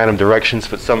 they go in random directions,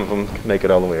 but some of them make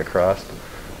it all the way across.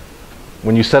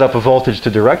 When you set up a voltage to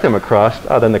direct them across,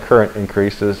 then the current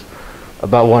increases.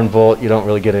 About 1 volt, you don't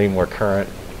really get any more current.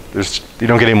 You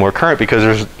don't get any more current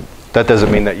because that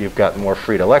doesn't mean that you've got more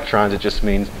freed electrons. It just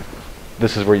means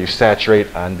this is where you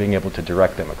saturate on being able to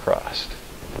direct them across.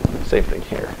 Same thing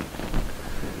here.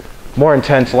 More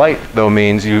intense light, though,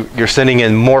 means you're sending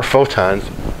in more photons.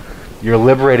 You're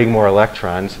liberating more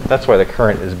electrons. That's why the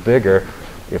current is bigger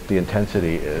if the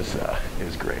intensity is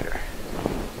greater.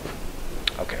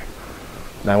 Okay.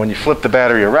 Now when you flip the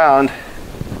battery around,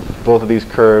 both of these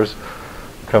curves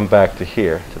come back to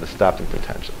here, to the stopping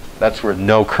potential. That's where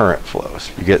no current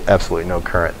flows. You get absolutely no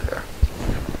current there.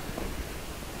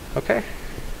 Okay.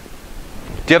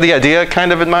 Do you have the idea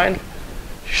kind of in mind?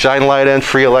 Shine light in,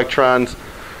 free electrons,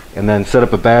 and then set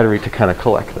up a battery to kind of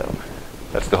collect them.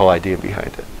 That's the whole idea behind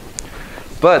it.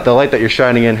 But the light that you're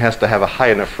shining in has to have a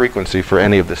high enough frequency for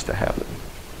any of this to happen.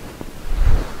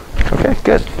 Okay,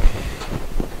 good.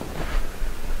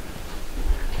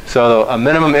 So a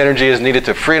minimum energy is needed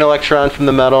to free an electron from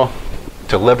the metal,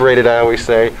 to liberate it, I always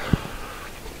say.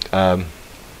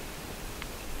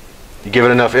 You give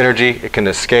it enough energy, it can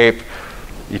escape.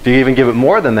 If you even give it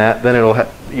more than that, then it'll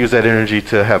use that energy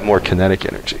to have more kinetic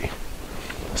energy.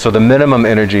 So the minimum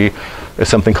energy is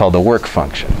something called the work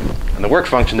function. And the work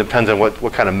function depends on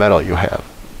what kind of metal you have.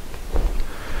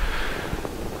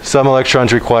 Some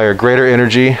electrons require greater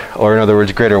energy, or in other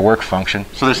words, greater work function.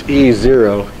 So this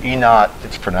E0, E0,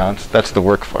 it's pronounced, that's the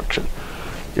work function.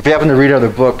 If you happen to read other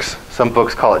books, some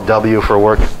books call it W for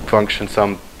work function,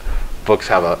 some books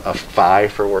have a phi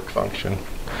for work function.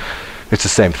 It's the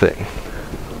same thing.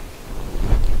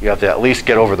 You have to at least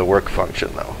get over the work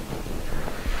function though.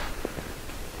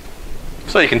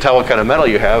 So you can tell what kind of metal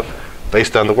you have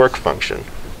based on the work function.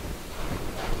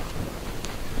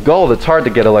 Gold, it's hard to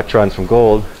get electrons from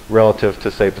gold relative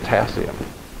to, say, potassium.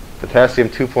 Potassium,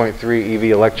 2.3 eV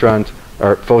electrons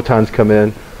or photons come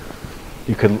in.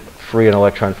 You could free an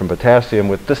electron from potassium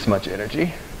with this much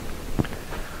energy.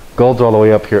 Gold's all the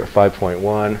way up here at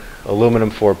 5.1. Aluminum,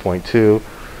 4.2.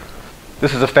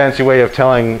 This is a fancy way of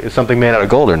telling is something made out of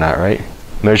gold or not, right?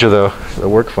 Measure the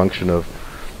work function of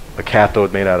a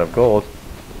cathode made out of gold.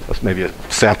 That's maybe a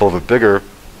sample of a bigger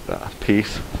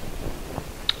piece.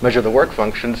 Measure the work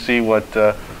function, see what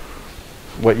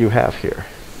you have here.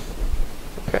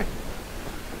 Okay,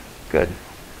 good.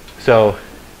 So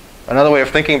another way of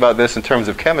thinking about this in terms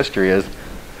of chemistry is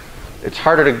it's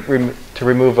harder to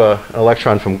remove an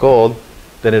electron from gold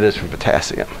than it is from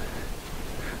potassium.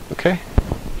 Okay?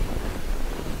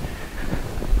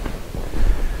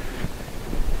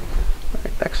 All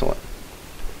right, excellent.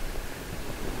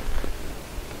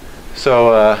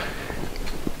 So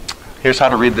here's how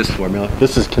to read this formula.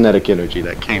 This is kinetic energy.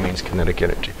 That K means kinetic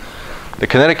energy. The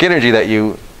kinetic energy that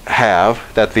you have,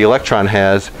 that the electron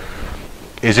has,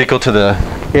 is equal to the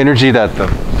energy that the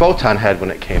photon had when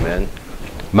it came in,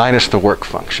 minus the work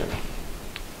function.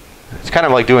 It's kind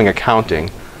of like doing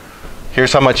accounting.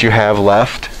 Here's how much you have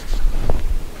left.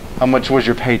 How much was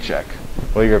your paycheck?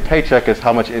 Well, your paycheck is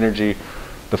how much energy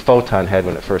the photon had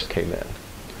when it first came in,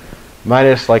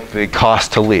 minus like the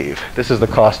cost to leave. This is the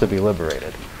cost to be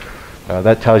liberated.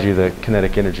 That tells you the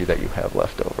kinetic energy that you have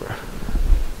left over.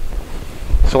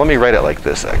 So let me write it like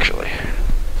this, actually.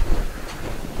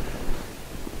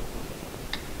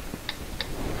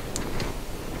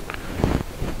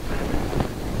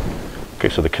 Okay,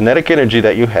 so the kinetic energy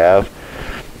that you have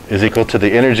is equal to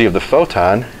the energy of the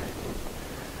photon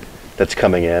that's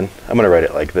coming in. I'm going to write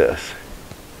it like this.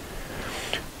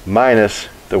 Minus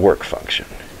the work function.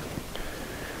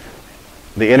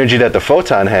 The energy that the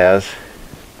photon has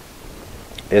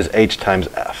is h times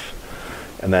f,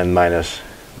 and then minus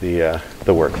the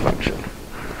work function.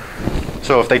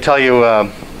 So if they tell you a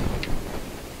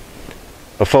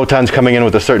photon's coming in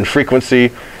with a certain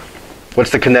frequency,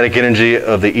 what's the kinetic energy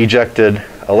of the ejected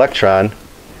electron?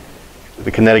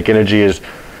 The kinetic energy is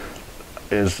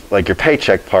like your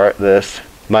paycheck part, this,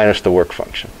 minus the work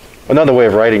function. Another way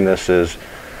of writing this is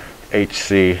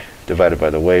hc divided by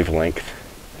the wavelength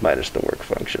minus the work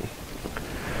function.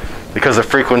 Because the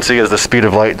frequency is the speed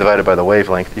of light divided by the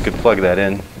wavelength, you can plug that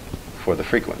in for the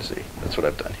frequency. That's what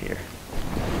I've done here.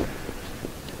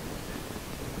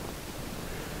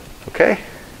 Okay?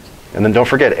 And then don't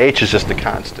forget, h is just a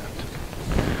constant.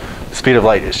 The speed of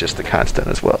light is just a constant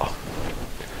as well.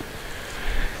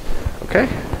 Okay?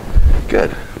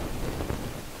 Good.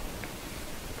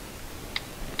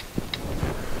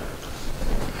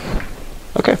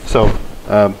 Okay, so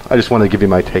I just wanted to give you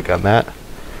my take on that.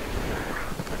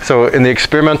 So in the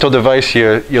experimental device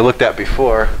you looked at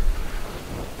before,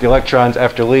 the electrons,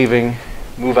 after leaving,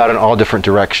 move out in all different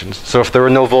directions. So if there were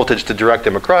no voltage to direct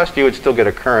them across, you would still get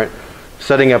a current.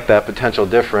 Setting up that potential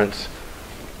difference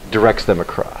directs them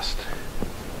across.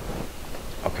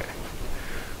 Okay.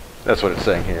 That's what it's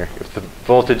saying here. If the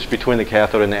voltage between the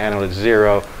cathode and the anode is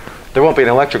 0, there won't be an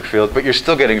electric field, but you're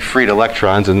still getting freed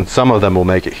electrons, and some of them will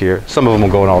make it here. Some of them will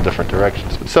go in all different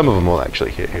directions, but some of them will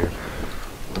actually hit here.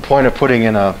 The point of putting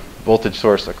in a voltage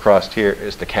source across here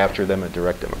is to capture them and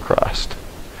direct them across.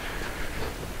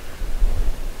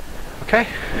 Okay,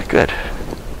 good.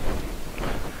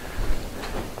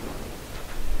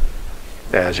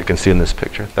 As you can see in this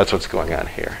picture, that's what's going on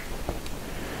here.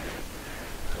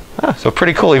 So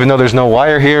pretty cool, even though there's no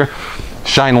wire here,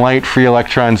 shine light, free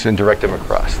electrons, and direct them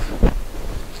across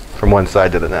from one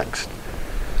side to the next.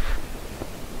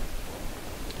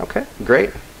 Okay,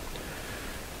 great.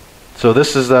 So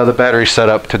this is the battery set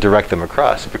up to direct them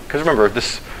across. Because remember,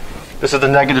 this is the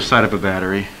negative side of a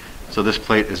battery. So this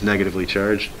plate is negatively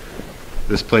charged.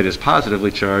 This plate is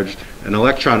positively charged. An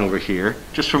electron over here,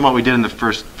 just from what we did in the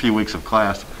first few weeks of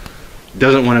class,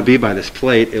 doesn't want to be by this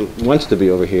plate. It wants to be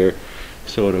over here,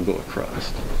 so it'll go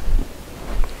across.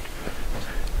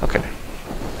 Okay.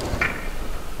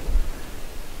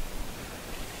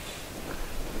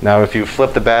 Now if you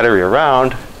flip the battery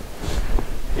around,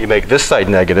 you make this side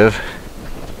negative,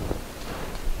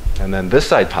 and then this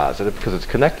side positive because it's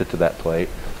connected to that plate.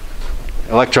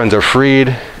 Electrons are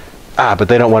freed, but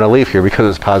they don't want to leave here because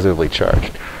it's positively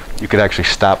charged. You could actually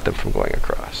stop them from going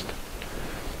across.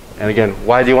 And again,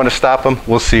 why do you want to stop them?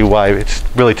 We'll see why. It's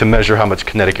really to measure how much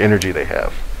kinetic energy they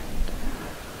have.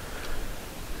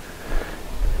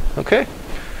 Okay.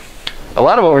 A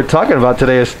lot of what we're talking about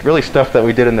today is really stuff that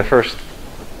we did in the first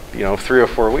 3 or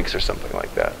 4 weeks or something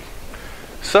like that.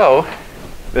 So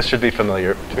this should be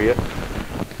familiar to you.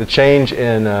 The change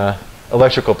in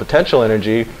electrical potential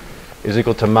energy is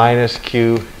equal to minus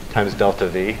Q times delta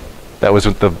V. That was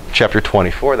with the chapter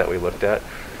 24 that we looked at.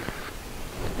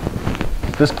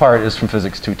 This part is from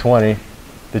physics 220.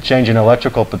 The change in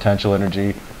electrical potential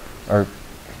energy, or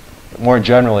more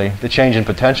generally, the change in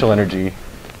potential energy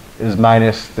is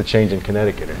minus the change in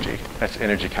kinetic energy. That's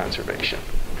energy conservation.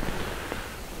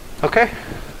 Okay?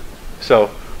 So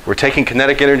we're taking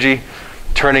kinetic energy,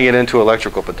 turning it into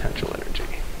electrical potential energy.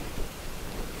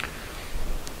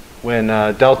 When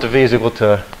delta V is equal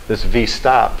to this V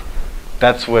stop,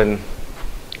 that's when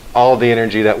all the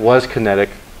energy that was kinetic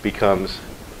becomes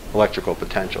electrical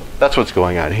potential. That's what's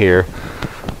going on here.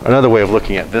 Another way of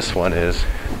looking at this one is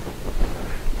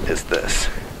this.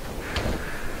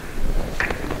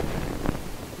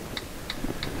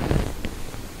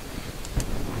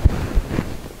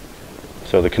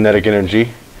 So the kinetic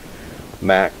energy,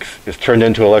 max, is turned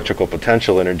into electrical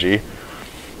potential energy,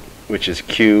 which is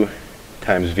Q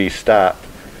times V stop.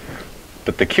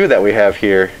 But the Q that we have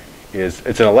here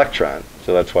it's an electron,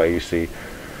 so that's why you see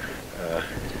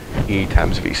E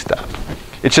times V stop.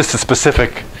 It's just a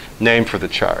specific name for the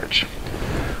charge.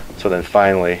 So then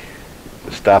finally,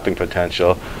 the stopping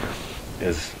potential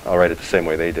is, I'll write it the same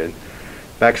way they did.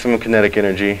 Maximum kinetic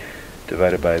energy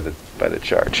divided by the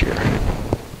charge here.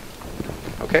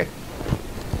 Okay?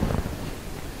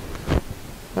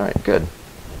 All right, good.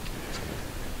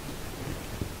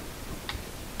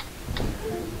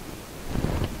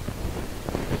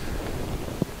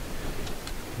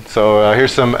 So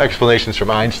here's some explanations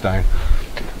from Einstein.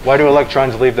 Why do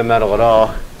electrons leave the metal at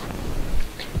all?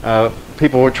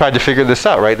 People tried to figure this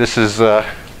out, right? This is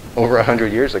over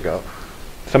 100 years ago.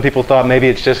 Some people thought maybe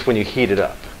it's just when you heat it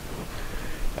up.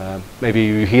 Maybe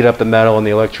you heat up the metal and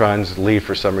the electrons leave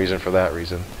for some reason, for that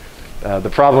reason. The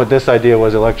problem with this idea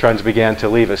was electrons began to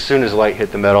leave as soon as light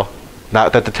hit the metal.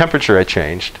 Not that the temperature had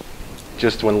changed,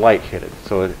 just when light hit it.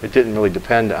 So it didn't really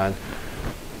depend on,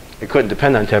 it couldn't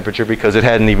depend on temperature because it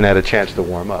hadn't even had a chance to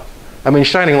warm up. I mean,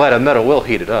 shining light on metal will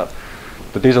heat it up,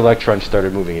 but these electrons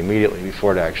started moving immediately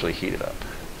before it actually heated up.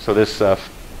 So this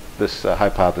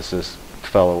hypothesis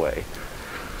fell away.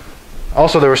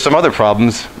 Also, there were some other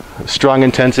problems. Strong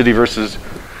intensity versus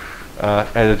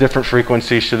at a different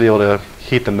frequency should be able to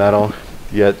heat the metal,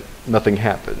 yet nothing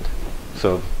happened.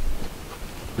 So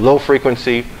low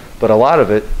frequency, but a lot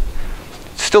of it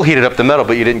still heated up the metal,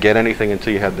 but you didn't get anything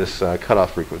until you had this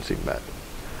cutoff frequency met.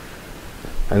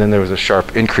 And then there was a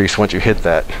sharp increase once you hit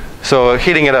that. So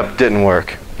heating it up didn't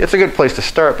work. It's a good place to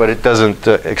start, but it doesn't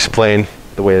explain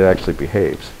the way it actually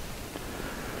behaves.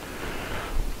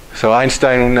 So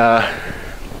Einstein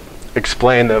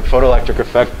explained the photoelectric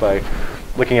effect by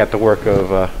looking at the work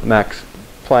of Max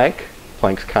Planck,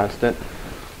 Planck's constant,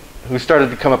 who started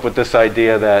to come up with this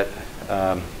idea that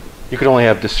you could only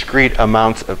have discrete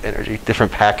amounts of energy,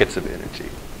 different packets of energy.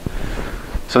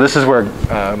 So this is where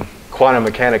quantum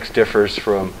mechanics differs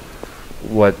from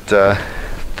what the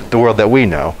world that we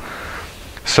know.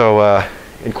 So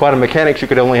in quantum mechanics, you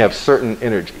could only have certain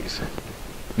energies,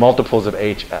 multiples of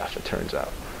HF, it turns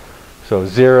out. So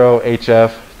 0,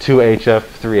 HF, 2HF,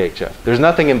 3HF. There's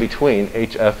nothing in between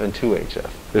HF and 2HF.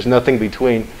 There's nothing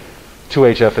between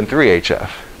 2HF and 3HF.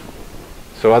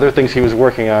 So other things he was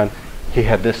working on, he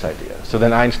had this idea. So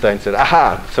then Einstein said,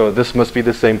 aha, so this must be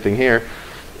the same thing here.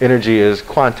 Energy is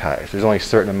quantized. There's only a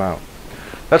certain amount.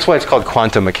 That's why it's called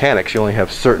quantum mechanics. You only have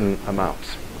certain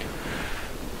amounts.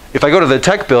 If I go to the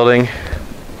tech building,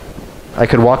 I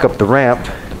could walk up the ramp.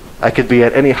 I could be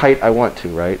at any height I want to,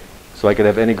 right? So I could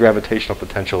have any gravitational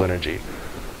potential energy.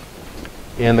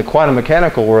 In the quantum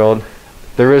mechanical world,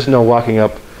 there is no walking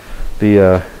up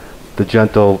the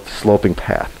gentle sloping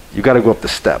path. You got to go up the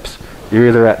steps. You're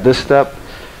either at this step,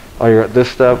 or you're at this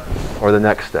step, or the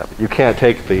next step. You can't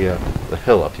take the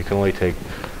hill up. You can only take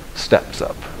steps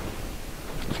up.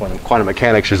 So in quantum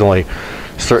mechanics, there's only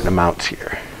certain amounts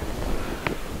here.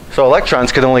 So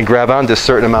electrons can only grab onto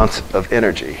certain amounts of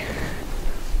energy.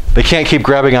 They can't keep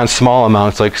grabbing on small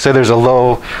amounts. Like, say there's a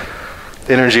low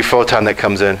energy photon that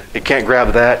comes in. It can't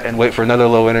grab that and wait for another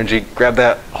low energy. Grab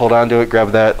that, hold on to it,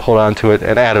 grab that, hold on to it,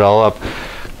 and add it all up.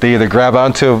 They either grab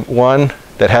onto one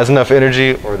that has enough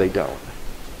energy or they don't.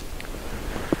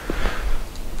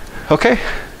 Okay,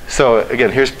 so again,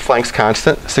 here's Planck's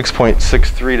constant,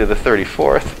 6.63 to the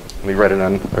 34th. Let me write it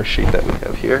on our sheet that we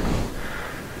have here.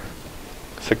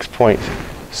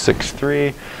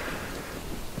 6.63.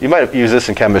 You might have used this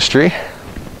in chemistry.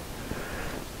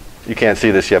 You can't see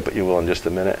this yet, but you will in just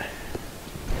a minute.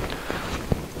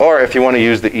 Or if you want to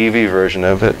use the EV version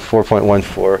of it,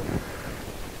 4.14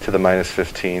 to to the minus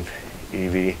 15th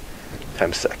eV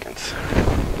times seconds.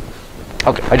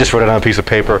 Okay, I just wrote it on a piece of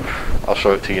paper. I'll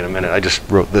show it to you in a minute. I just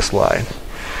wrote this line.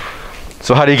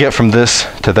 So how do you get from this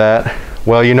to that?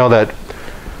 Well, you know that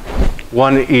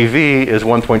 1 eV is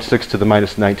 1.6 to the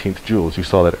minus 19th joules. You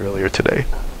saw that earlier today.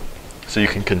 So you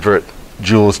can convert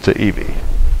joules to eV,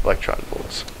 electron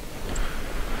volts.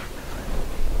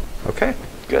 Okay,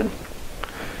 good.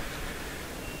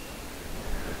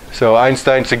 So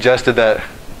Einstein suggested that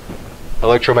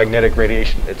electromagnetic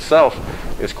radiation itself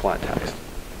is quantized.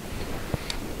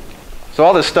 So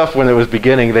all this stuff, when it was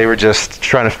beginning, they were just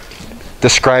trying to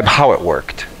describe how it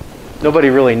worked. Nobody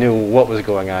really knew what was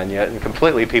going on yet, and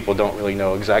completely people don't really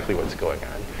know exactly what's going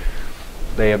on.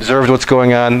 They observed what's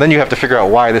going on, then you have to figure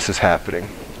out why this is happening.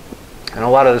 And a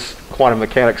lot of this quantum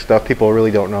mechanics stuff, people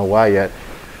really don't know why yet.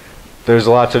 There's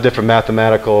lots of different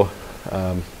mathematical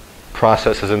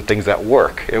processes and things that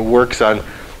work. It works on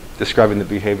describing the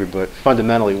behavior, but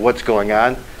fundamentally what's going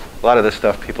on, a lot of this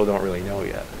stuff people don't really know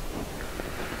yet.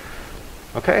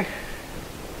 Okay?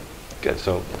 Good,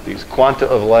 so these quanta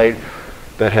of light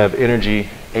that have energy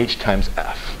h times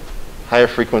f. Higher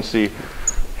frequency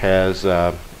has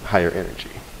higher energy.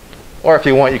 Or if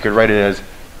you want, you could write it as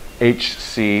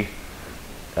hc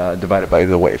divided by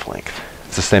the wavelength.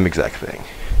 It's the same exact thing.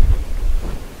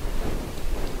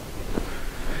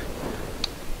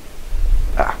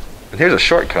 And here's a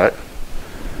shortcut.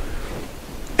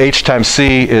 H times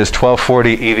c is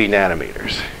 1240 eV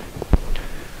nanometers.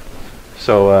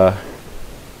 So,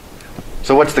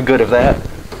 so what's the good of that?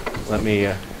 Let me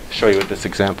show you with this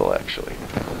example, actually.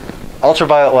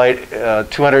 Ultraviolet light,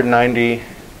 290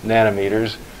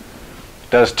 nanometers,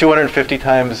 does 250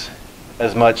 times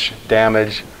as much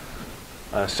damage,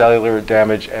 cellular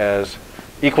damage, as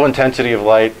equal intensity of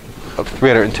light of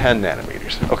 310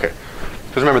 nanometers. Okay.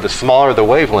 Because remember, the smaller the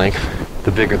wavelength,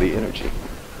 the bigger the energy.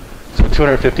 So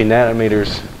 250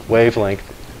 nanometers wavelength,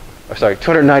 or sorry,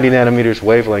 290 nanometers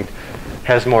wavelength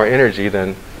has more energy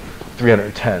than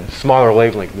 310. Smaller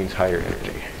wavelength means higher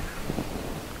energy.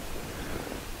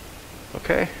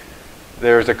 Okay?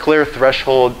 There's a clear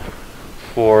threshold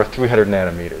for 300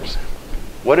 nanometers.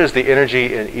 What is the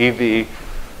energy in eV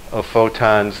of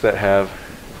photons that have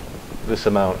this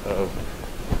amount of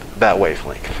that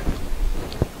wavelength?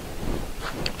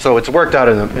 So it's worked out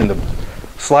in the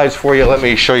slides for you. Let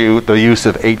me show you the use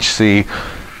of Hc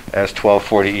as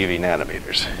 1240 eV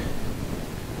nanometers.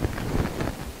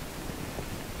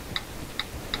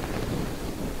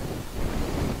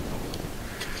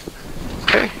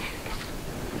 Okay.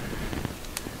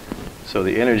 So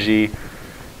the energy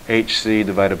Hc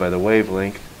divided by the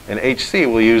wavelength, and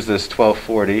Hc will use this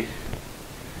 1240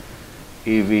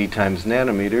 eV times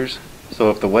nanometers.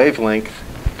 So if the wavelength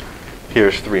here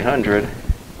is 300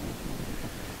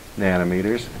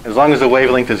 nanometers. As long as the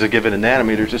wavelength is given in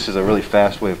nanometers, this is a really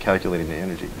fast way of calculating the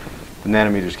energy. The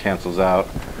nanometers cancels out,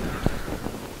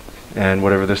 and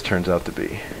whatever this turns out to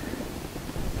be.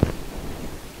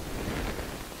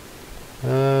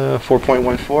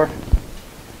 4.14.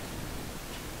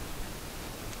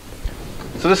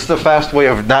 So this is a fast way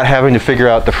of not having to figure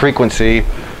out the frequency,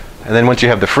 and then once you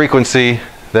have the frequency,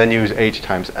 then use h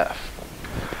times f.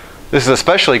 This is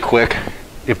especially quick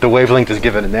if the wavelength is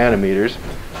given in nanometers,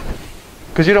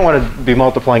 because you don't want to be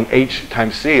multiplying h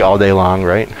times c all day long,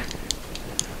 right?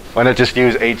 Why not just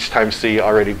use h times c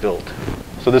already built?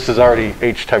 So this is already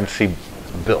h times c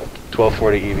built,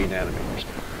 1240 eV nanometers.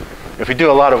 If you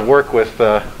do a lot of work with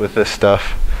this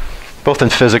stuff, both in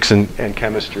physics and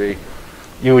chemistry,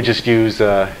 you would just use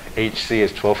hc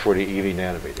as 1240 eV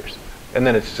nanometers. And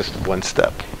then it's just one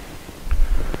step.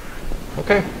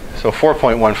 Okay, so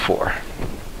 4.14.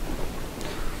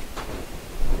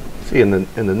 See, in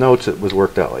the notes it was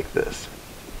worked out like this.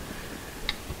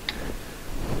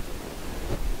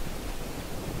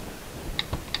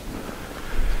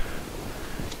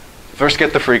 First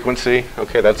get the frequency.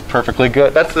 Okay, that's perfectly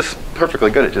good. That's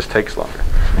perfectly good. It just takes longer.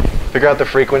 Figure out the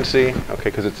frequency. Okay,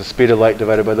 because it's the speed of light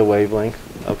divided by the wavelength.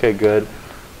 Okay, good.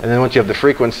 And then once you have the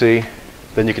frequency,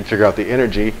 then you can figure out the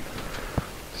energy.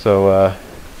 So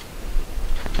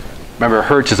remember,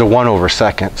 hertz is a 1 over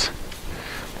seconds.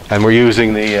 And we're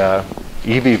using the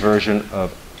eV version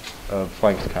of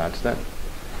Planck's constant.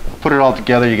 Put it all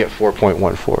together, you get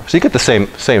 4.14. So you get the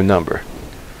same number.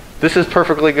 This is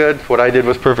perfectly good. What I did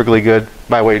was perfectly good.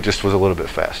 My way just was a little bit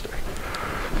faster.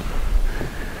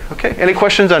 Okay, any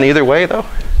questions on either way, though?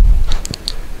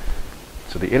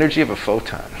 So the energy of a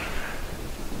photon.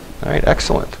 All right,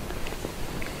 excellent.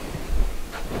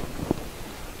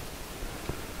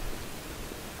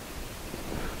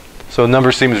 So the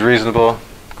number seems reasonable.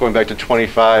 Going back to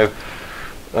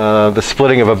 25, The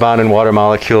splitting of a bond in water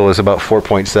molecule is about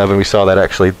 4.7. We saw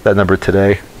that number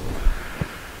today.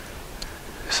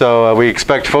 So we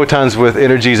expect photons with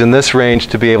energies in this range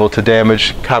to be able to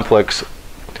damage complex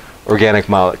organic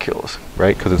molecules,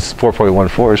 right? Because it's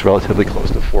 4.14 is relatively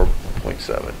close to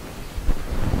 4.7.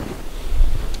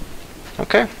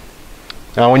 Okay.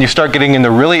 Now when you start getting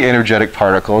into really energetic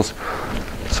particles,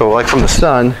 so like from the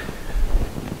sun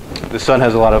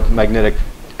has a lot of magnetic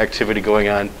activity going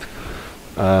on.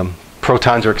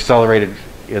 Protons are accelerated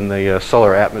in the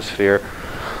solar atmosphere.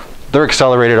 They're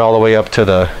accelerated all the way up to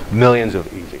the millions of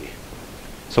eV.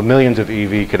 So millions of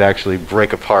eV could actually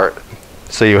break apart.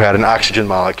 Say you had an oxygen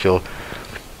molecule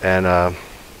and a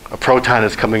proton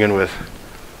is coming in with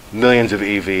millions of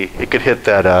eV. It could hit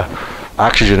that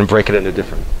oxygen and break it into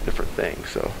different things.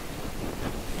 So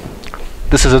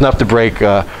this is enough to break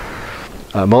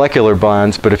molecular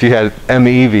bonds, but if you had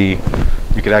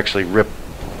MeV, you could actually rip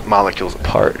molecules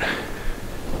apart.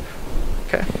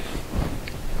 Okay.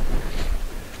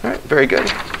 All right, very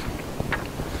good.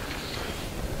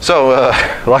 So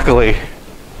luckily,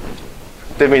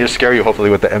 didn't mean to scare you hopefully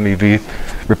with the MeV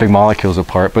ripping molecules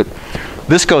apart, but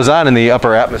this goes on in the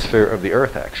upper atmosphere of the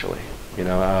Earth actually. You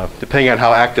know, depending on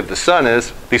how active the sun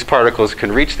is, these particles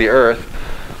can reach the Earth,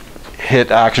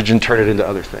 hit oxygen, turn it into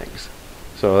other things.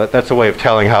 So that's a way of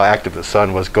telling how active the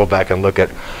sun was. Go back and look at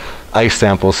ice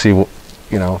samples, see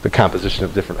the composition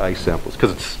of different ice samples,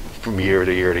 because it's from year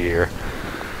to year to year.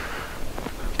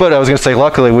 But I was going to say,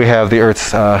 luckily we have the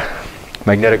Earth's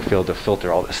magnetic field to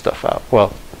filter all this stuff out.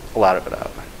 Well, a lot of it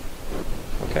out.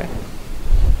 Okay.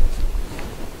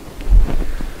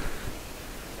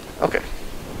 Okay.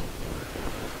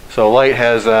 So light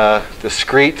has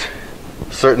discrete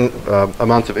certain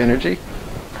amounts of energy.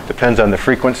 Depends on the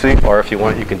frequency, or if you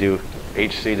want, you can do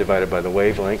hc divided by the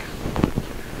wavelength.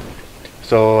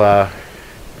 So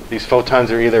these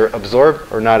photons are either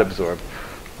absorbed or not absorbed.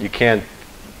 You can't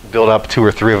build up 2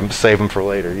 or 3 of them, save them for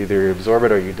later. Either you absorb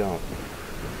it or you don't.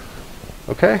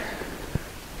 Okay?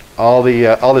 All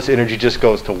this energy just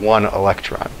goes to one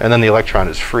electron, and then the electron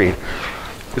is freed.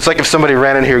 It's like if somebody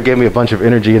ran in here and gave me a bunch of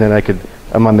energy, and then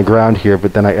I'm on the ground here,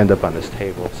 but then I end up on this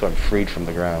table, so I'm freed from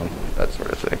the ground, that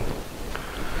sort of thing.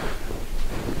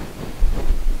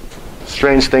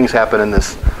 Strange things happen in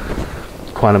this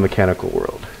quantum mechanical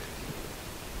world.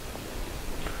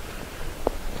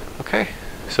 Okay,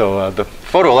 so the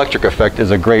photoelectric effect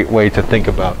is a great way to think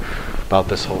about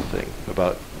this whole thing,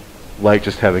 about light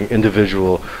just having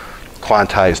individual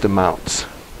quantized amounts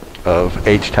of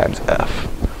h times f.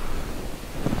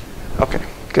 Okay,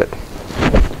 good.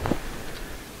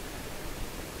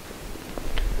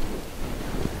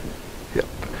 Yep.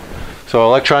 So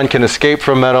electron can escape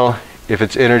from metal if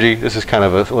its energy, this is kind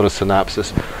of a little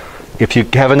synopsis, if you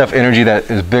have enough energy that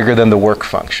is bigger than the work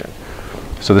function.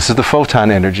 So this is the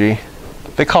photon energy.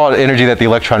 They call it energy that the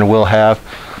electron will have,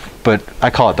 but I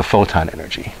call it the photon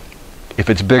energy. If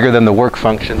it's bigger than the work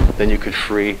function, then you could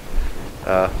free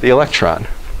the electron.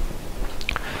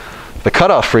 The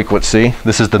cutoff frequency,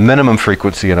 this is the minimum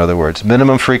frequency, in other words.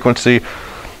 Minimum frequency,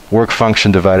 work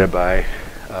function divided by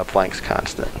Planck's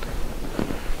constant.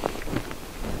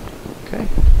 Okay,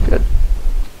 good.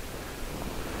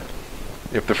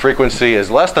 If the frequency is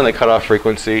less than the cutoff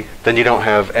frequency, then you don't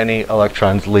have any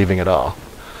electrons leaving at all.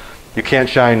 You can't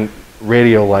shine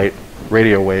radio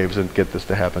waves and get this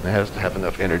to happen. It has to have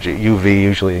enough energy, UV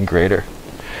usually and greater.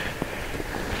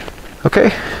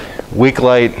 Okay, weak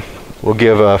light will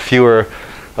give fewer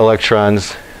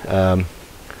electrons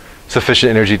sufficient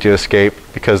energy to escape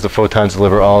because the photons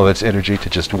deliver all of its energy to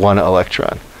just one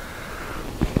electron.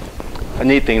 A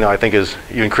neat thing, though, I think, is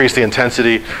you increase the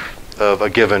intensity of a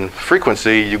given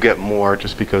frequency, you get more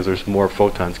just because there's more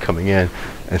photons coming in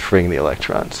and freeing the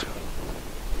electrons.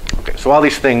 Okay, so all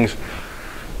these things,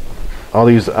 all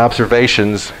these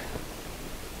observations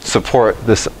support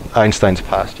this Einstein's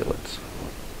postulates.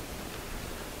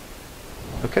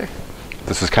 Okay,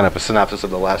 this is kind of a synopsis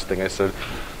of the last thing I said.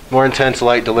 More intense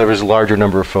light delivers a larger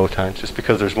number of photons. Just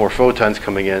because there's more photons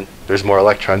coming in, there's more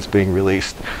electrons being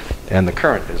released, and the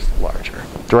current is larger,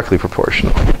 directly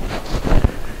proportional.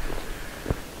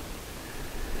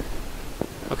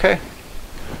 Okay.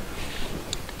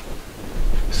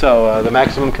 So the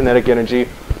maximum kinetic energy,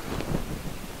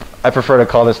 I prefer to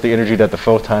call this the energy that the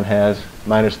photon has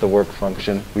minus the work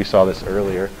function. We saw this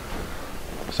earlier.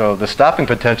 So the stopping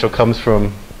potential comes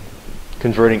from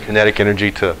converting kinetic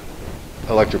energy to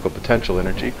electrical potential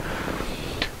energy.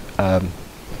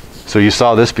 So you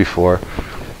saw this before.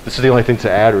 This is the only thing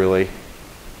to add, really.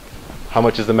 How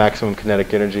much is the maximum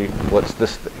kinetic energy? What's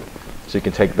this thing? So you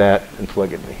can take that and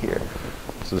plug it into here.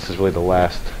 So this is really the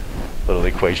last little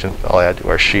equation I'll add to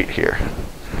our sheet here.